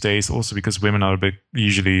clubbing these days, also because women are a bit,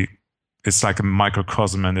 usually, it's like a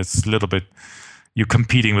microcosm, and it's a little bit, you're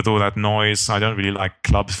competing with all that noise. I don't really like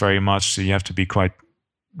clubs very much, so you have to be quite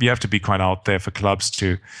out there for clubs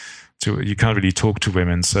to you can't really talk to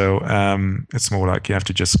women. So it's more like you have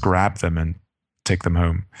to just grab them and take them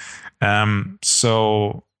home.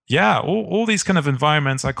 So yeah, all these kind of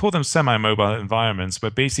environments, I call them semi-mobile environments,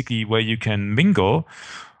 but basically where you can mingle,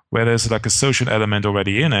 where there's like a social element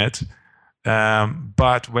already in it,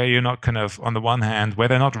 but where you're not kind of, on the one hand, where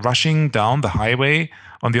they're not rushing down the highway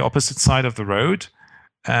on the opposite side of the road,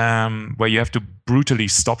 where you have to brutally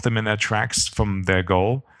stop them in their tracks from their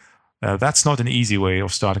goal. That's not an easy way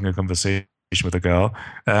of starting a conversation with a girl.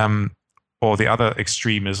 Or the other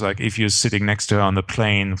extreme is like, if you're sitting next to her on the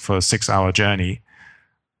plane for a 6-hour journey,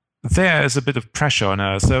 there is a bit of pressure on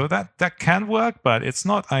her. So that can work, but it's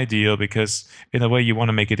not ideal, because in a way you want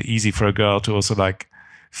to make it easy for a girl to also like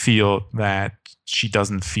feel that she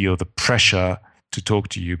doesn't feel the pressure to talk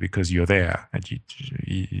to you because you're there and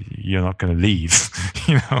you're not going to leave,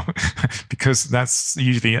 because that's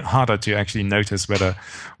usually harder to actually notice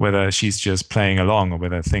whether she's just playing along or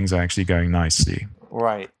whether things are actually going nicely.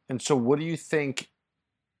 Right. And so what do you think,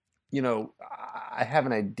 I have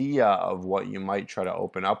an idea of what you might try to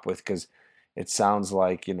open up with, because it sounds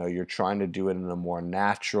like, you're trying to do it in a more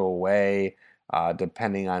natural way,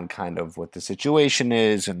 depending on kind of what the situation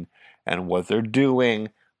is and what they're doing.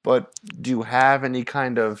 But do you have any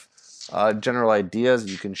kind of general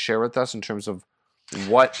ideas you can share with us in terms of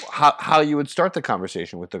how you would start the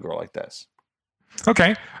conversation with a girl like this?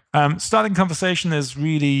 Okay. Starting conversation is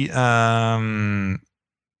really,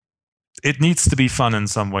 it needs to be fun in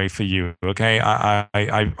some way for you. Okay.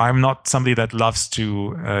 I'm not somebody that loves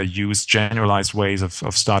to use generalized ways of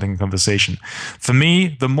starting a conversation. For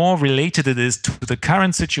me, the more related it is to the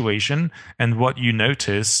current situation and what you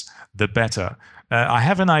notice, the better. I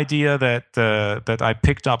have an idea that I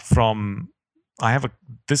picked up from,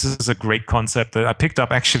 this is a great concept that I picked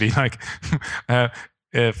up actually like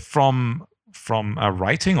from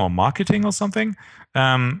writing or marketing or something.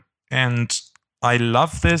 And I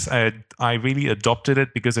love this. I really adopted it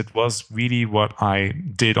because it was really what I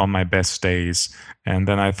did on my best days. And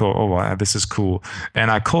then I thought, oh, wow, this is cool.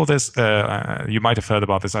 And I call this, you might have heard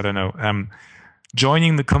about this, I don't know,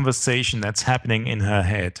 joining the conversation that's happening in her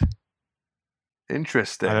head.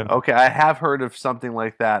 Interesting. Okay, I have heard of something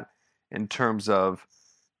like that in terms of,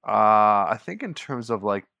 I think in terms of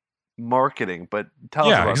like marketing, but tell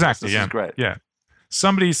us about exactly, this. This is great. Yeah.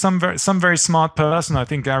 some very smart person, I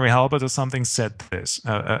think Gary Halbert or something, said this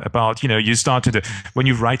about, you start to when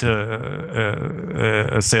you write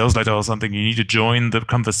a sales letter or something, you need to join the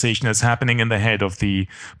conversation that's happening in the head of the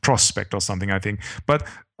prospect or something, I think. But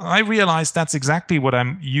I realized that's exactly what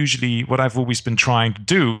I've always been trying to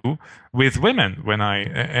do with women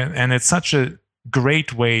and it's such a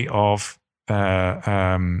great way of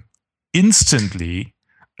instantly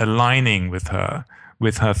aligning with her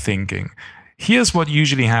thinking. Here's what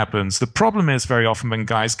usually happens. The problem is very often when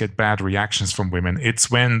guys get bad reactions from women,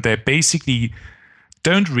 it's when they basically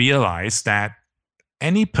don't realize that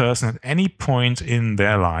any person at any point in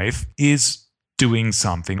their life is doing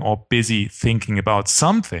something or busy thinking about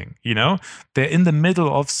something. They're in the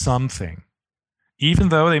middle of something. Even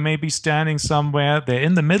though they may be standing somewhere, they're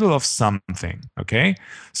in the middle of something, okay?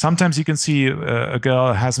 Sometimes you can see a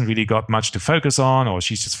girl hasn't really got much to focus on, or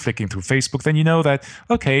she's just flicking through Facebook. Then you know that,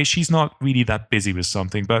 okay, she's not really that busy with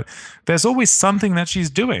something, but there's always something that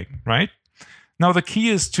she's doing, right? Now, the key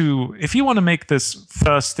is if you want to make this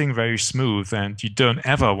first thing very smooth and you don't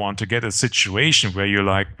ever want to get a situation where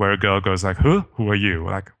where a girl goes like, huh? Who are you?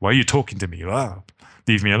 Like, why are you talking to me? Oh,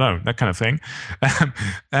 leave me alone, that kind of thing,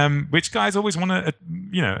 which guys always want to,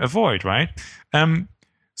 avoid, right?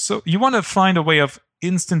 So you want to find a way of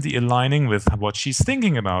instantly aligning with what she's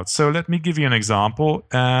thinking about. So let me give you an example.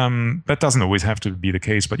 That doesn't always have to be the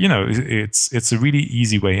case, but it's a really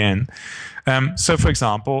easy way in. So for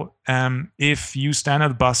example, if you stand at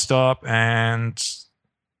the bus stop and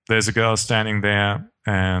there's a girl standing there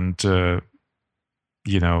and,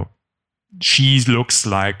 she looks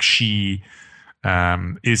like she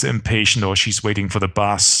is impatient, or she's waiting for the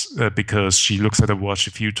bus because she looks at her watch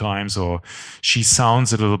a few times, or she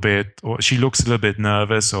sounds a little bit, or she looks a little bit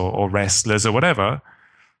nervous or restless or whatever.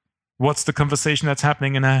 What's the conversation that's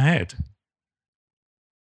happening in her head?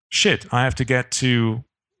 Shit, I have to get to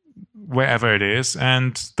wherever it is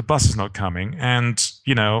and the bus is not coming, and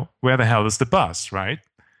where the hell is the bus, right?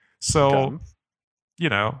 So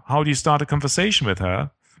how do you start a conversation with her?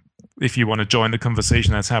 If you want to join the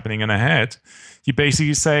conversation that's happening in her head, you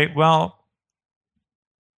basically say, well,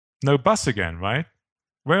 no bus again, right?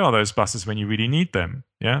 Where are those buses when you really need them?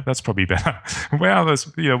 Yeah, that's probably better. Where are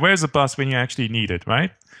those, where's the bus when you actually need it,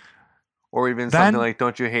 right? Or even something like,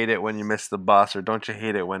 don't you hate it when you miss the bus? Or don't you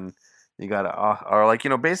hate it when you got to, or like,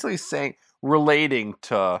 basically relating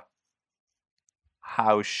to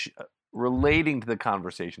relating to the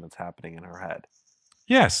conversation that's happening in her head.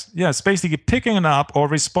 Yes, basically picking it up or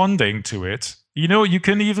responding to it. You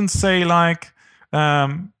can even say like,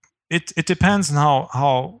 it depends on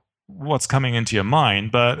how what's coming into your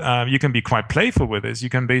mind, but you can be quite playful with this. You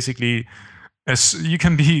can basically,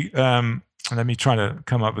 let me try to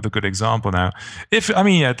come up with a good example now.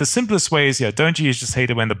 The simplest way is, don't you just hate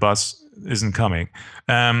it when the bus isn't coming?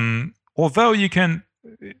 Although you can,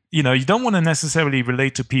 you don't want to necessarily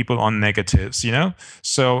relate to people on negatives,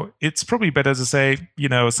 so it's probably better to say,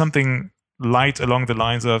 something light along the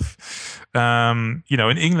lines of, in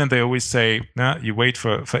England they always say, you wait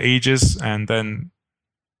for ages and then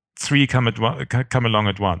 3 come along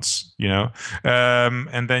at once,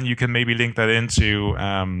 and then you can maybe link that into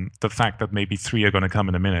the fact that maybe 3 are going to come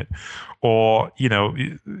in a minute, or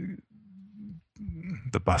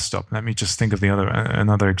the bus stop. Let me just think of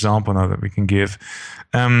another example now that we can give.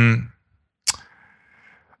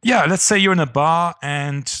 Let's say you're in a bar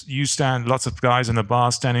and you stand, lots of guys in a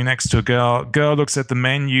bar standing next to a girl. Girl looks at the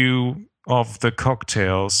menu of the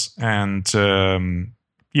cocktails and,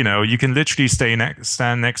 you can literally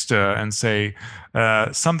stand next to her and say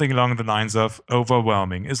something along the lines of,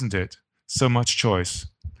 overwhelming, isn't it? So much choice.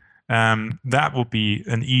 That will be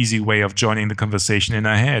an easy way of joining the conversation in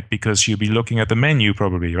her head, because she'll be looking at the menu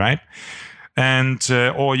probably, right? And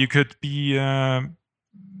or you could be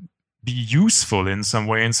useful in some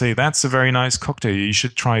way and say, that's a very nice cocktail, you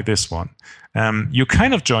should try this one. You're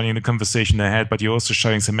kind of joining the conversation in her head, but you're also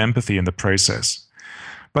showing some empathy in the process.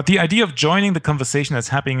 But the idea of joining the conversation that's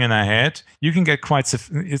happening in her head, you can get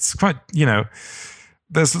it's quite,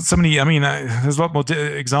 there's so many. There's a lot more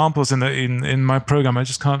examples in my program. I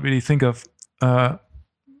just can't really think of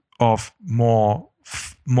more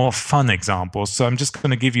fun examples. So I'm just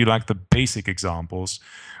going to give you like the basic examples,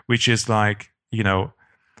 which is like,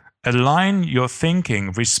 align your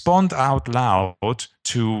thinking, respond out loud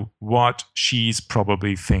to what she's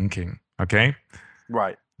probably thinking. Okay,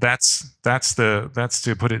 right. That's to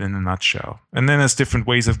put it in a nutshell. And then there's different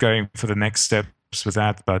ways of going for the next steps with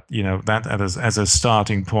that, but that as a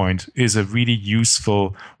starting point is a really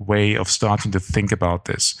useful way of starting to think about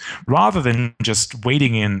this, rather than just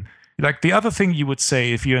wading in Like the other thing you would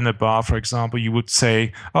say if you're in a bar, for example, you would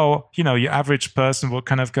say, oh, your average person would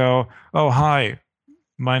kind of go, oh, hi,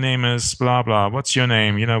 my name is blah, blah. What's your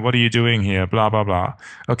name? What are you doing here? Blah, blah, blah.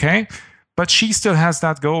 Okay. But she still has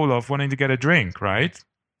that goal of wanting to get a drink, right?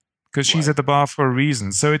 Because she's Right. at the bar for a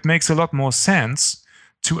reason. So it makes a lot more sense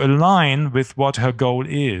to align with what her goal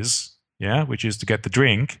is, yeah, which is to get the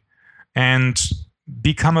drink and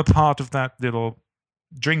become a part of that little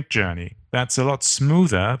drink journey. That's a lot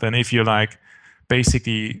smoother than if you like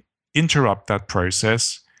basically interrupt that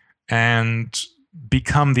process and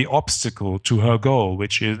become the obstacle to her goal,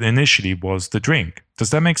 which initially was the drink.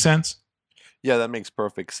 Does that make sense? Yeah, that makes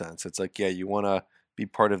perfect sense. It's like, yeah, you want to be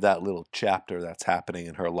part of that little chapter that's happening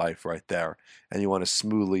in her life right there, and you want to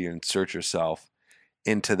smoothly insert yourself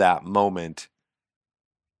into that moment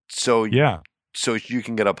so Yeah. so you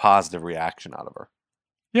can get a positive reaction out of her.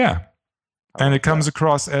 Yeah. I And it like comes that.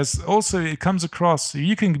 across as also, it comes across,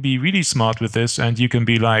 you can be really smart with this and you can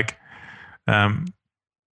be um,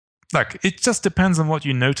 like, it just depends on what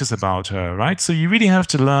you notice about her, right? So you really have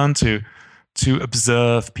to learn to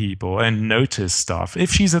observe people and notice stuff.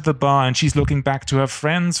 If she's at the bar and she's looking back to her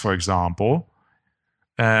friends, for example,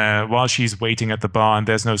 while she's waiting at the bar and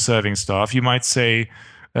there's no serving staff, you might say,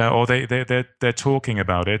 or they're talking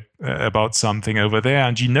about it, about something over there,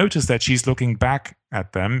 and you notice that she's looking back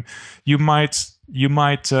at them. You might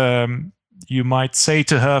say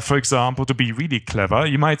to her, for example, to be really clever,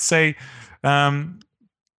 you might say, "Don't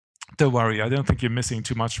worry, I don't think you're missing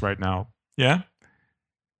too much right now." Yeah,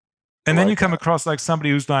 I and then you like come that. across like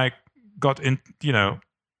somebody who's like got in,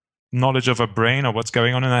 knowledge of her brain or what's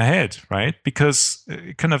going on in her head, right? Because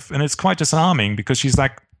and it's quite disarming because she's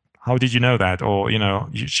like, how did you know that? Or,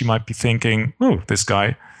 she might be thinking, oh, this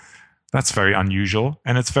guy, that's very unusual.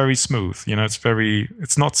 And it's very smooth.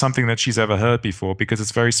 It's not something that she's ever heard before because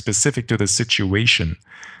it's very specific to the situation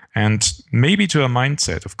and maybe to her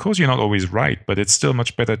mindset. Of course, you're not always right, but it's still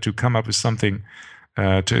much better to come up with something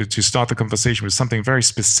to start the conversation with something very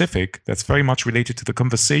specific that's very much related to the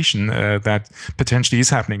conversation that potentially is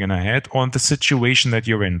happening in her head or the situation that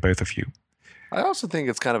you're in, both of you. I also think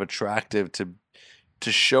it's kind of attractive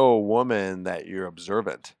to show a woman that you're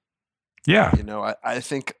observant. Yeah. I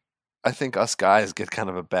think us guys get kind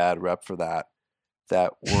of a bad rep for that.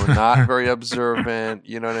 That we're not very observant,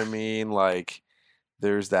 you know what I mean? Like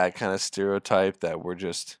there's that kind of stereotype that we're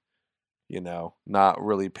just, not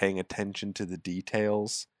really paying attention to the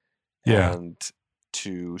details. Yeah. And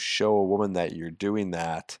to show a woman that you're doing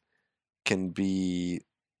that can be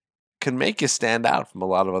can make you stand out from a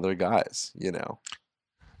lot of other guys.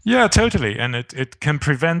 Yeah, totally. And it can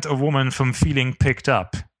prevent a woman from feeling picked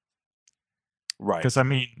up. Right. Because I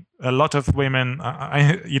mean, a lot of women,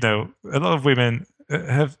 a lot of women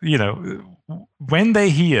have, when they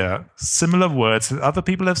hear similar words that other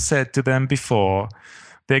people have said to them before,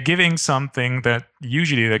 they're giving something that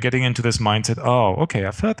usually they're getting into this mindset. Oh, okay,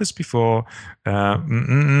 I've heard this before.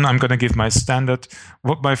 I'm going to give my standard,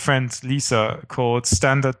 what my friend Lisa called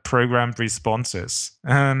standard programmed responses.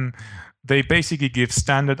 And they basically give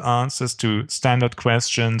standard answers to standard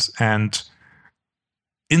questions, and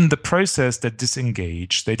in the process they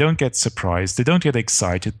disengage. They don't get surprised, they don't get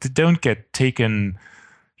excited, they don't get taken.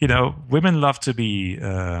 Women love to be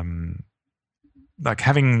like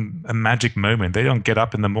having a magic moment. They don't get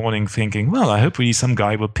up in the morning thinking, well, I hope really some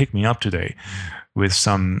guy will pick me up today with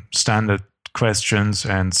some standard questions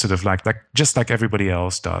and sort of like just like everybody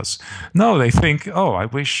else does. No, they think, oh, I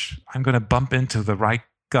wish I'm going to bump into the right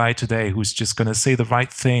guy today who's just going to say the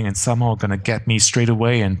right thing and somehow going to get me straight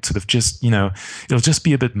away, and sort of just, it'll just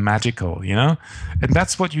be a bit magical, and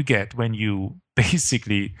that's what you get when you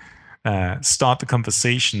basically start the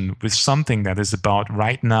conversation with something that is about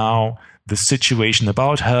right now, the situation,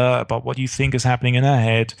 about her, about what you think is happening in her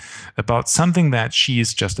head, about something that she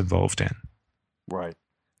is just involved in. Right.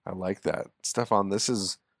 I like that. Stefan, this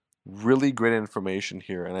is really great information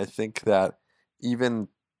here. And I think that even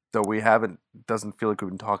though doesn't feel like we've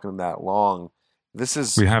been talking that long, this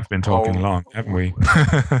is, We have been talking oh, long, haven't we?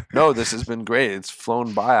 no, this has been great. It's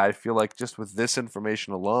flown by. I feel like just with this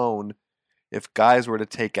information alone, if guys were to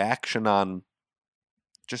take action on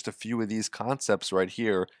just a few of these concepts right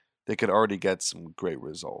here, they could already get some great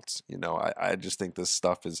results. I just think this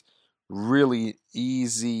stuff is really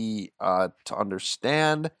easy to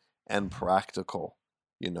understand and practical,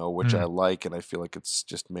 which I Mm, like, and I feel like it's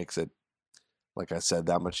just makes it, like I said,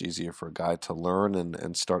 that much easier for a guy to learn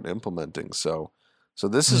and start implementing. So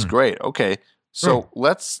this is mm. great. Okay, Good. so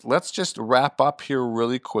let's just wrap up here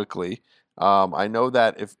really quickly. I know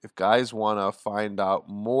that if guys want to find out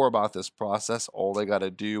more about this process, all they got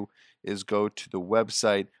to do is go to the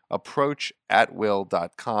website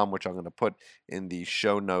approachatwill.com, which I'm going to put in the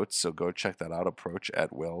show notes. So go check that out,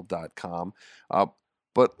 approachatwill.com.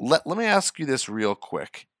 But let me ask you this real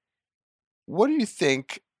quick. What do you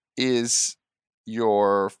think is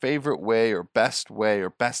your favorite way or best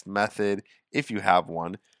method, if you have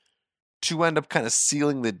one, to end up kind of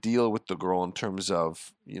sealing the deal with the girl in terms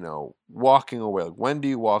of, walking away? Like, when do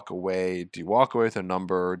you walk away? Do you walk away with a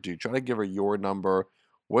number? Do you try to give her your number?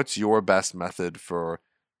 What's your best method for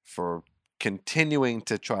continuing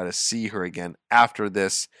to try to see her again after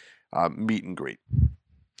this meet and greet?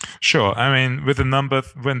 Sure. I mean, with the number,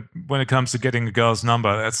 when it comes to getting a girl's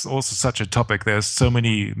number, that's also such a topic. There's so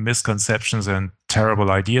many misconceptions and terrible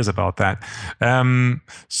ideas about that. How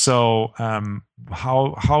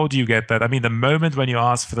do you get that? I mean, the moment when you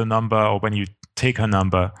ask for the number or when you take her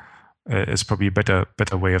number is probably a better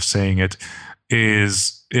way of saying it,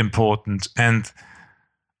 is important. And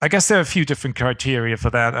I guess there are a few different criteria for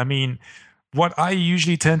that. I mean, what I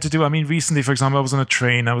usually tend to do, I mean, recently, for example, I was on a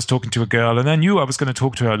train, I was talking to a girl, and I knew I was going to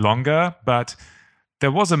talk to her longer, but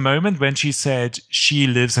there was a moment when she said she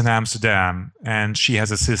lives in Amsterdam and she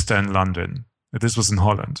has a sister in London. This was in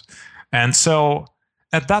Holland. And so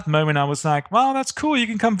at that moment, I was like, well, that's cool. You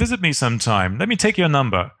can come visit me sometime. Let me take your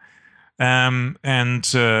number and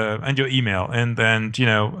your email. And then,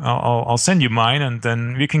 I'll send you mine and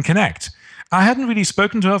then we can connect. I hadn't really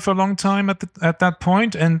spoken to her for a long time at that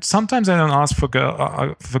point, and sometimes I don't ask for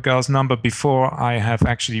girls' number before I have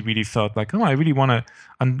actually really felt like, I really want to,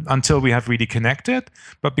 until we have really connected.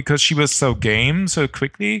 But because she was so game so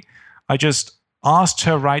quickly, I just asked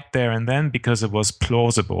her right there and then because it was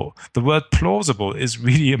plausible. The word plausible is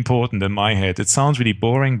really important in my head. It sounds really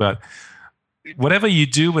boring, but whatever you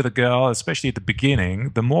do with a girl, especially at the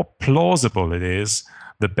beginning, the more plausible it is,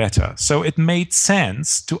 the better. So it made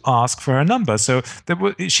sense to ask for her number. So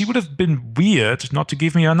she would have been weird not to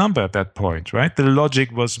give me her number at that point, right? The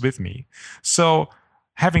logic was with me. So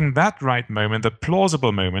having that right moment, the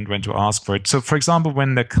plausible moment when to ask for it. So for example,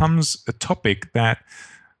 when there comes a topic that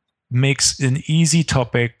makes an easy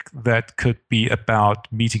topic that could be about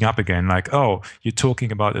meeting up again, like, oh, you're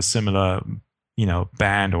talking about a similar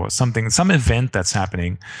band or something, some event that's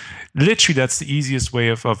happening. Literally, that's the easiest way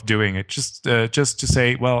of doing it. Just to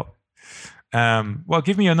say, well,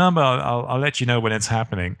 give me your number. I'll let you know when it's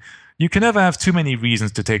happening. You can never have too many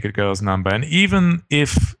reasons to take a girl's number, and even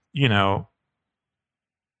if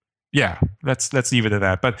let's leave it at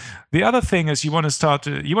that. But the other thing is, you want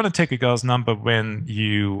to take a girl's number when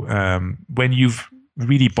you've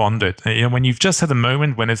really bonded. When you've just had a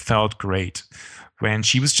moment when it felt great. When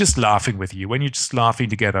she was just laughing with you, when you're just laughing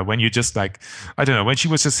together, when you're just like, I don't know, when she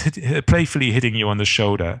was just playfully hitting you on the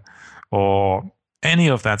shoulder or any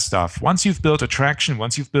of that stuff. Once you've built attraction,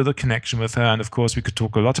 once you've built a connection with her, and of course we could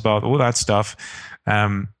talk a lot about all that stuff,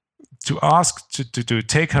 to ask to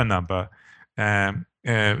take her number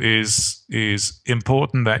is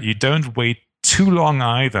important, that you don't wait too long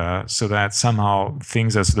either, so that somehow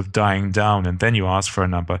things are sort of dying down and then you ask for a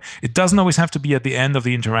number. It doesn't always have to be at the end of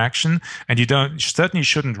the interaction, and you certainly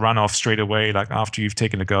shouldn't run off straight away, like after you've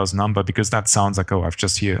taken a girl's number, because that sounds like, oh, I've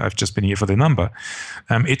just been here for the number.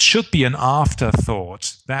 It should be an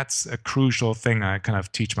afterthought. That's a crucial thing I kind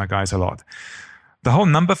of teach my guys a lot. The whole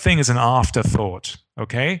number thing is an afterthought,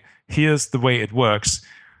 okay? Here's the way it works.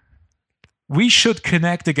 We should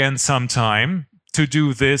connect again sometime to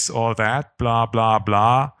do this or that, blah, blah,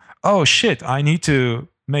 blah. Oh, shit, I need to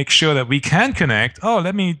make sure that we can connect. Oh,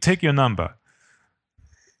 let me take your number.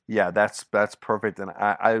 Yeah, that's perfect. And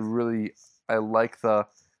I like I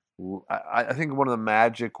think one of the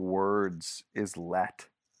magic words is let.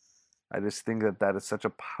 I just think that is such a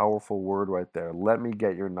powerful word right there. Let me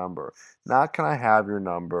get your number. Not can I have your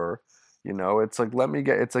number? It's like,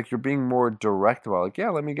 it's like you're being more direct about, like, yeah,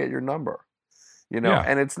 let me get your number. Yeah.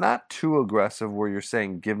 And it's not too aggressive where you're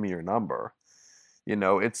saying, give me your number.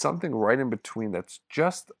 It's something right in between that's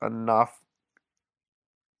just enough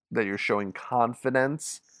that you're showing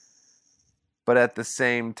confidence, but at the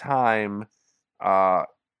same time,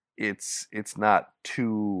 it's not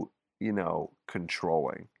too,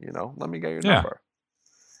 controlling, let me get your number.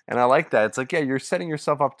 And I like that. It's like, yeah, you're setting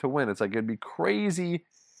yourself up to win. It's like, it'd be crazy.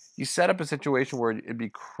 You set up a situation where it'd be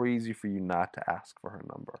crazy for you not to ask for her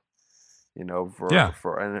number. And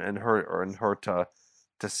her to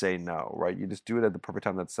say no, right? You just do it at the perfect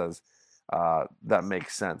time that says that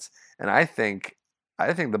makes sense. And I think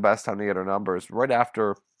the best time to get her number is right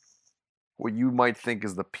after what you might think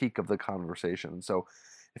is the peak of the conversation. So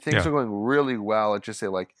if things are going really well, let's just say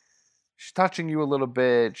like she's touching you a little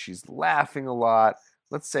bit, she's laughing a lot.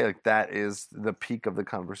 Let's say like that is the peak of the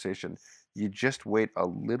conversation. you just wait a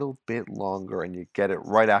little bit longer and you get it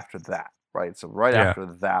right after that, right? So right Yeah. after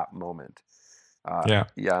that moment. Yeah.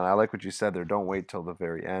 Yeah, and I like what you said there. Don't wait till the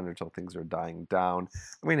very end or till things are dying down.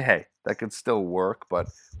 I mean, hey, that could still work, but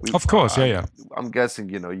Of course. Yeah. I'm guessing,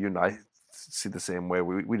 you and I see the same way.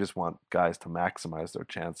 We just want guys to maximize their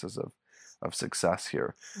chances of success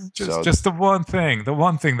here. Just the one thing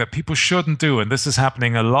that people shouldn't do, and this is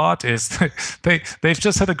happening a lot, is they've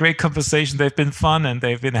just had a great conversation, they've been fun, and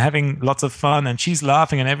they've been having lots of fun, and she's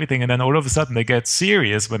laughing and everything, and then all of a sudden they get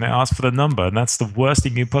serious when they ask for the number, and that's the worst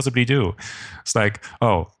thing you possibly do. It's like,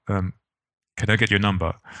 can I get your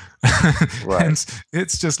number? Right. And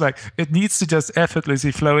it's just like, it needs to just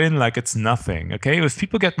effortlessly flow in like it's nothing. Okay. If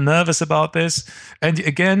people get nervous about this, and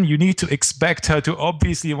again, you need to expect her to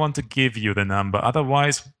obviously want to give you the number.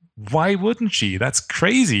 Otherwise, why wouldn't she? That's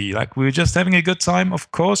crazy. Like, we're just having a good time.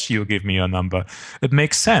 Of course, you'll give me your number. It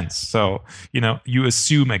makes sense. So, you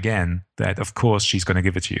assume again that, of course, she's going to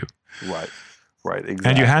give it to you. Right. Exactly.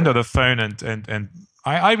 And you hand her the phone, and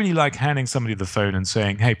I really like handing somebody the phone and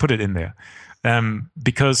saying, hey, put it in there.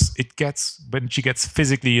 Because when she gets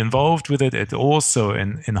physically involved with it, it also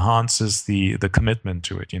enhances the commitment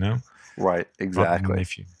to it, Right, exactly.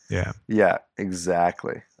 Yeah,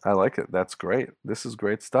 exactly. I like it. That's great. This is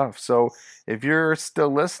great stuff. So if you're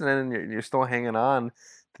still listening and you're still hanging on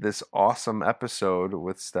to this awesome episode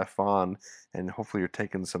with Stephan, and hopefully you're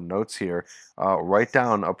taking some notes here, write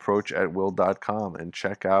down approachatwill.com and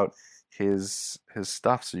check out his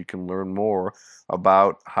stuff so you can learn more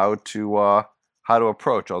about how to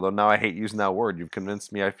approach. Although now I hate using that word. You've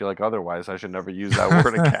convinced me I feel like otherwise I should never use that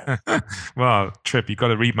word again. Well, Trip, you got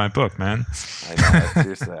to read my book, man. I know.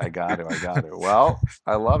 Seriously, I got to. Well,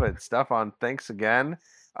 I love it. Stephan, thanks again.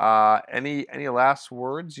 Any last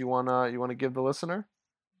words you wanna give the listener?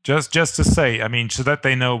 Just to say, I mean, so that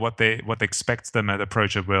they know what expects them at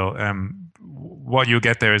Approach at Will. What you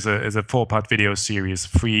get there is a 4-part video series,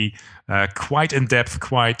 free, quite in depth,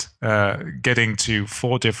 quite getting to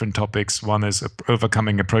 4 different topics. One is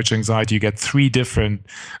overcoming approach anxiety. You get 3 different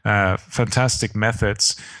fantastic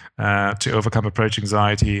methods to overcome approach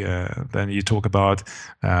anxiety. Then you talk about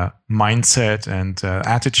mindset and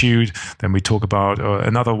attitude. Then we talk about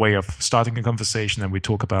another way of starting a conversation. And we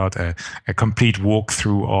talk about a complete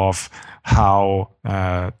walkthrough of how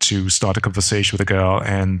to start a conversation with a girl,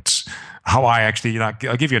 and how I actually,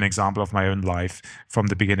 I'll give you an example of my own life from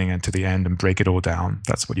the beginning and to the end and break it all down.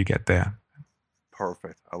 That's what you get there.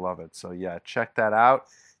 Perfect. I love it. So yeah, check that out.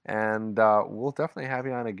 And we'll definitely have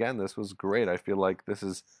you on again. This was great. I feel like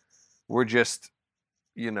we're just,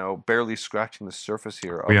 barely scratching the surface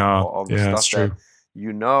here of all the stuff that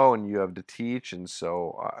and you have to teach. And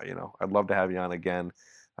so, I'd love to have you on again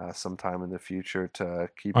sometime in the future to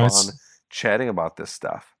keep on chatting about this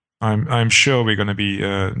stuff. I'm sure we're going to be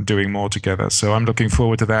doing more together. So I'm looking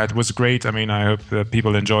forward to that. It was great. I mean, I hope that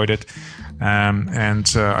people enjoyed it. And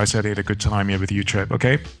I certainly had a good time here with you, Trip.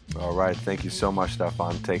 Okay? All right. Thank you so much,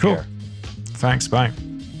 Stephan. Take care. Thanks. Bye.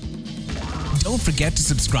 Don't forget to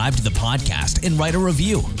subscribe to the podcast and write a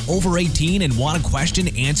review. Over 18 and want a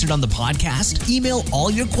question answered on the podcast? Email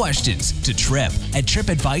all your questions to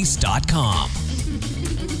trip@tripadvice.com.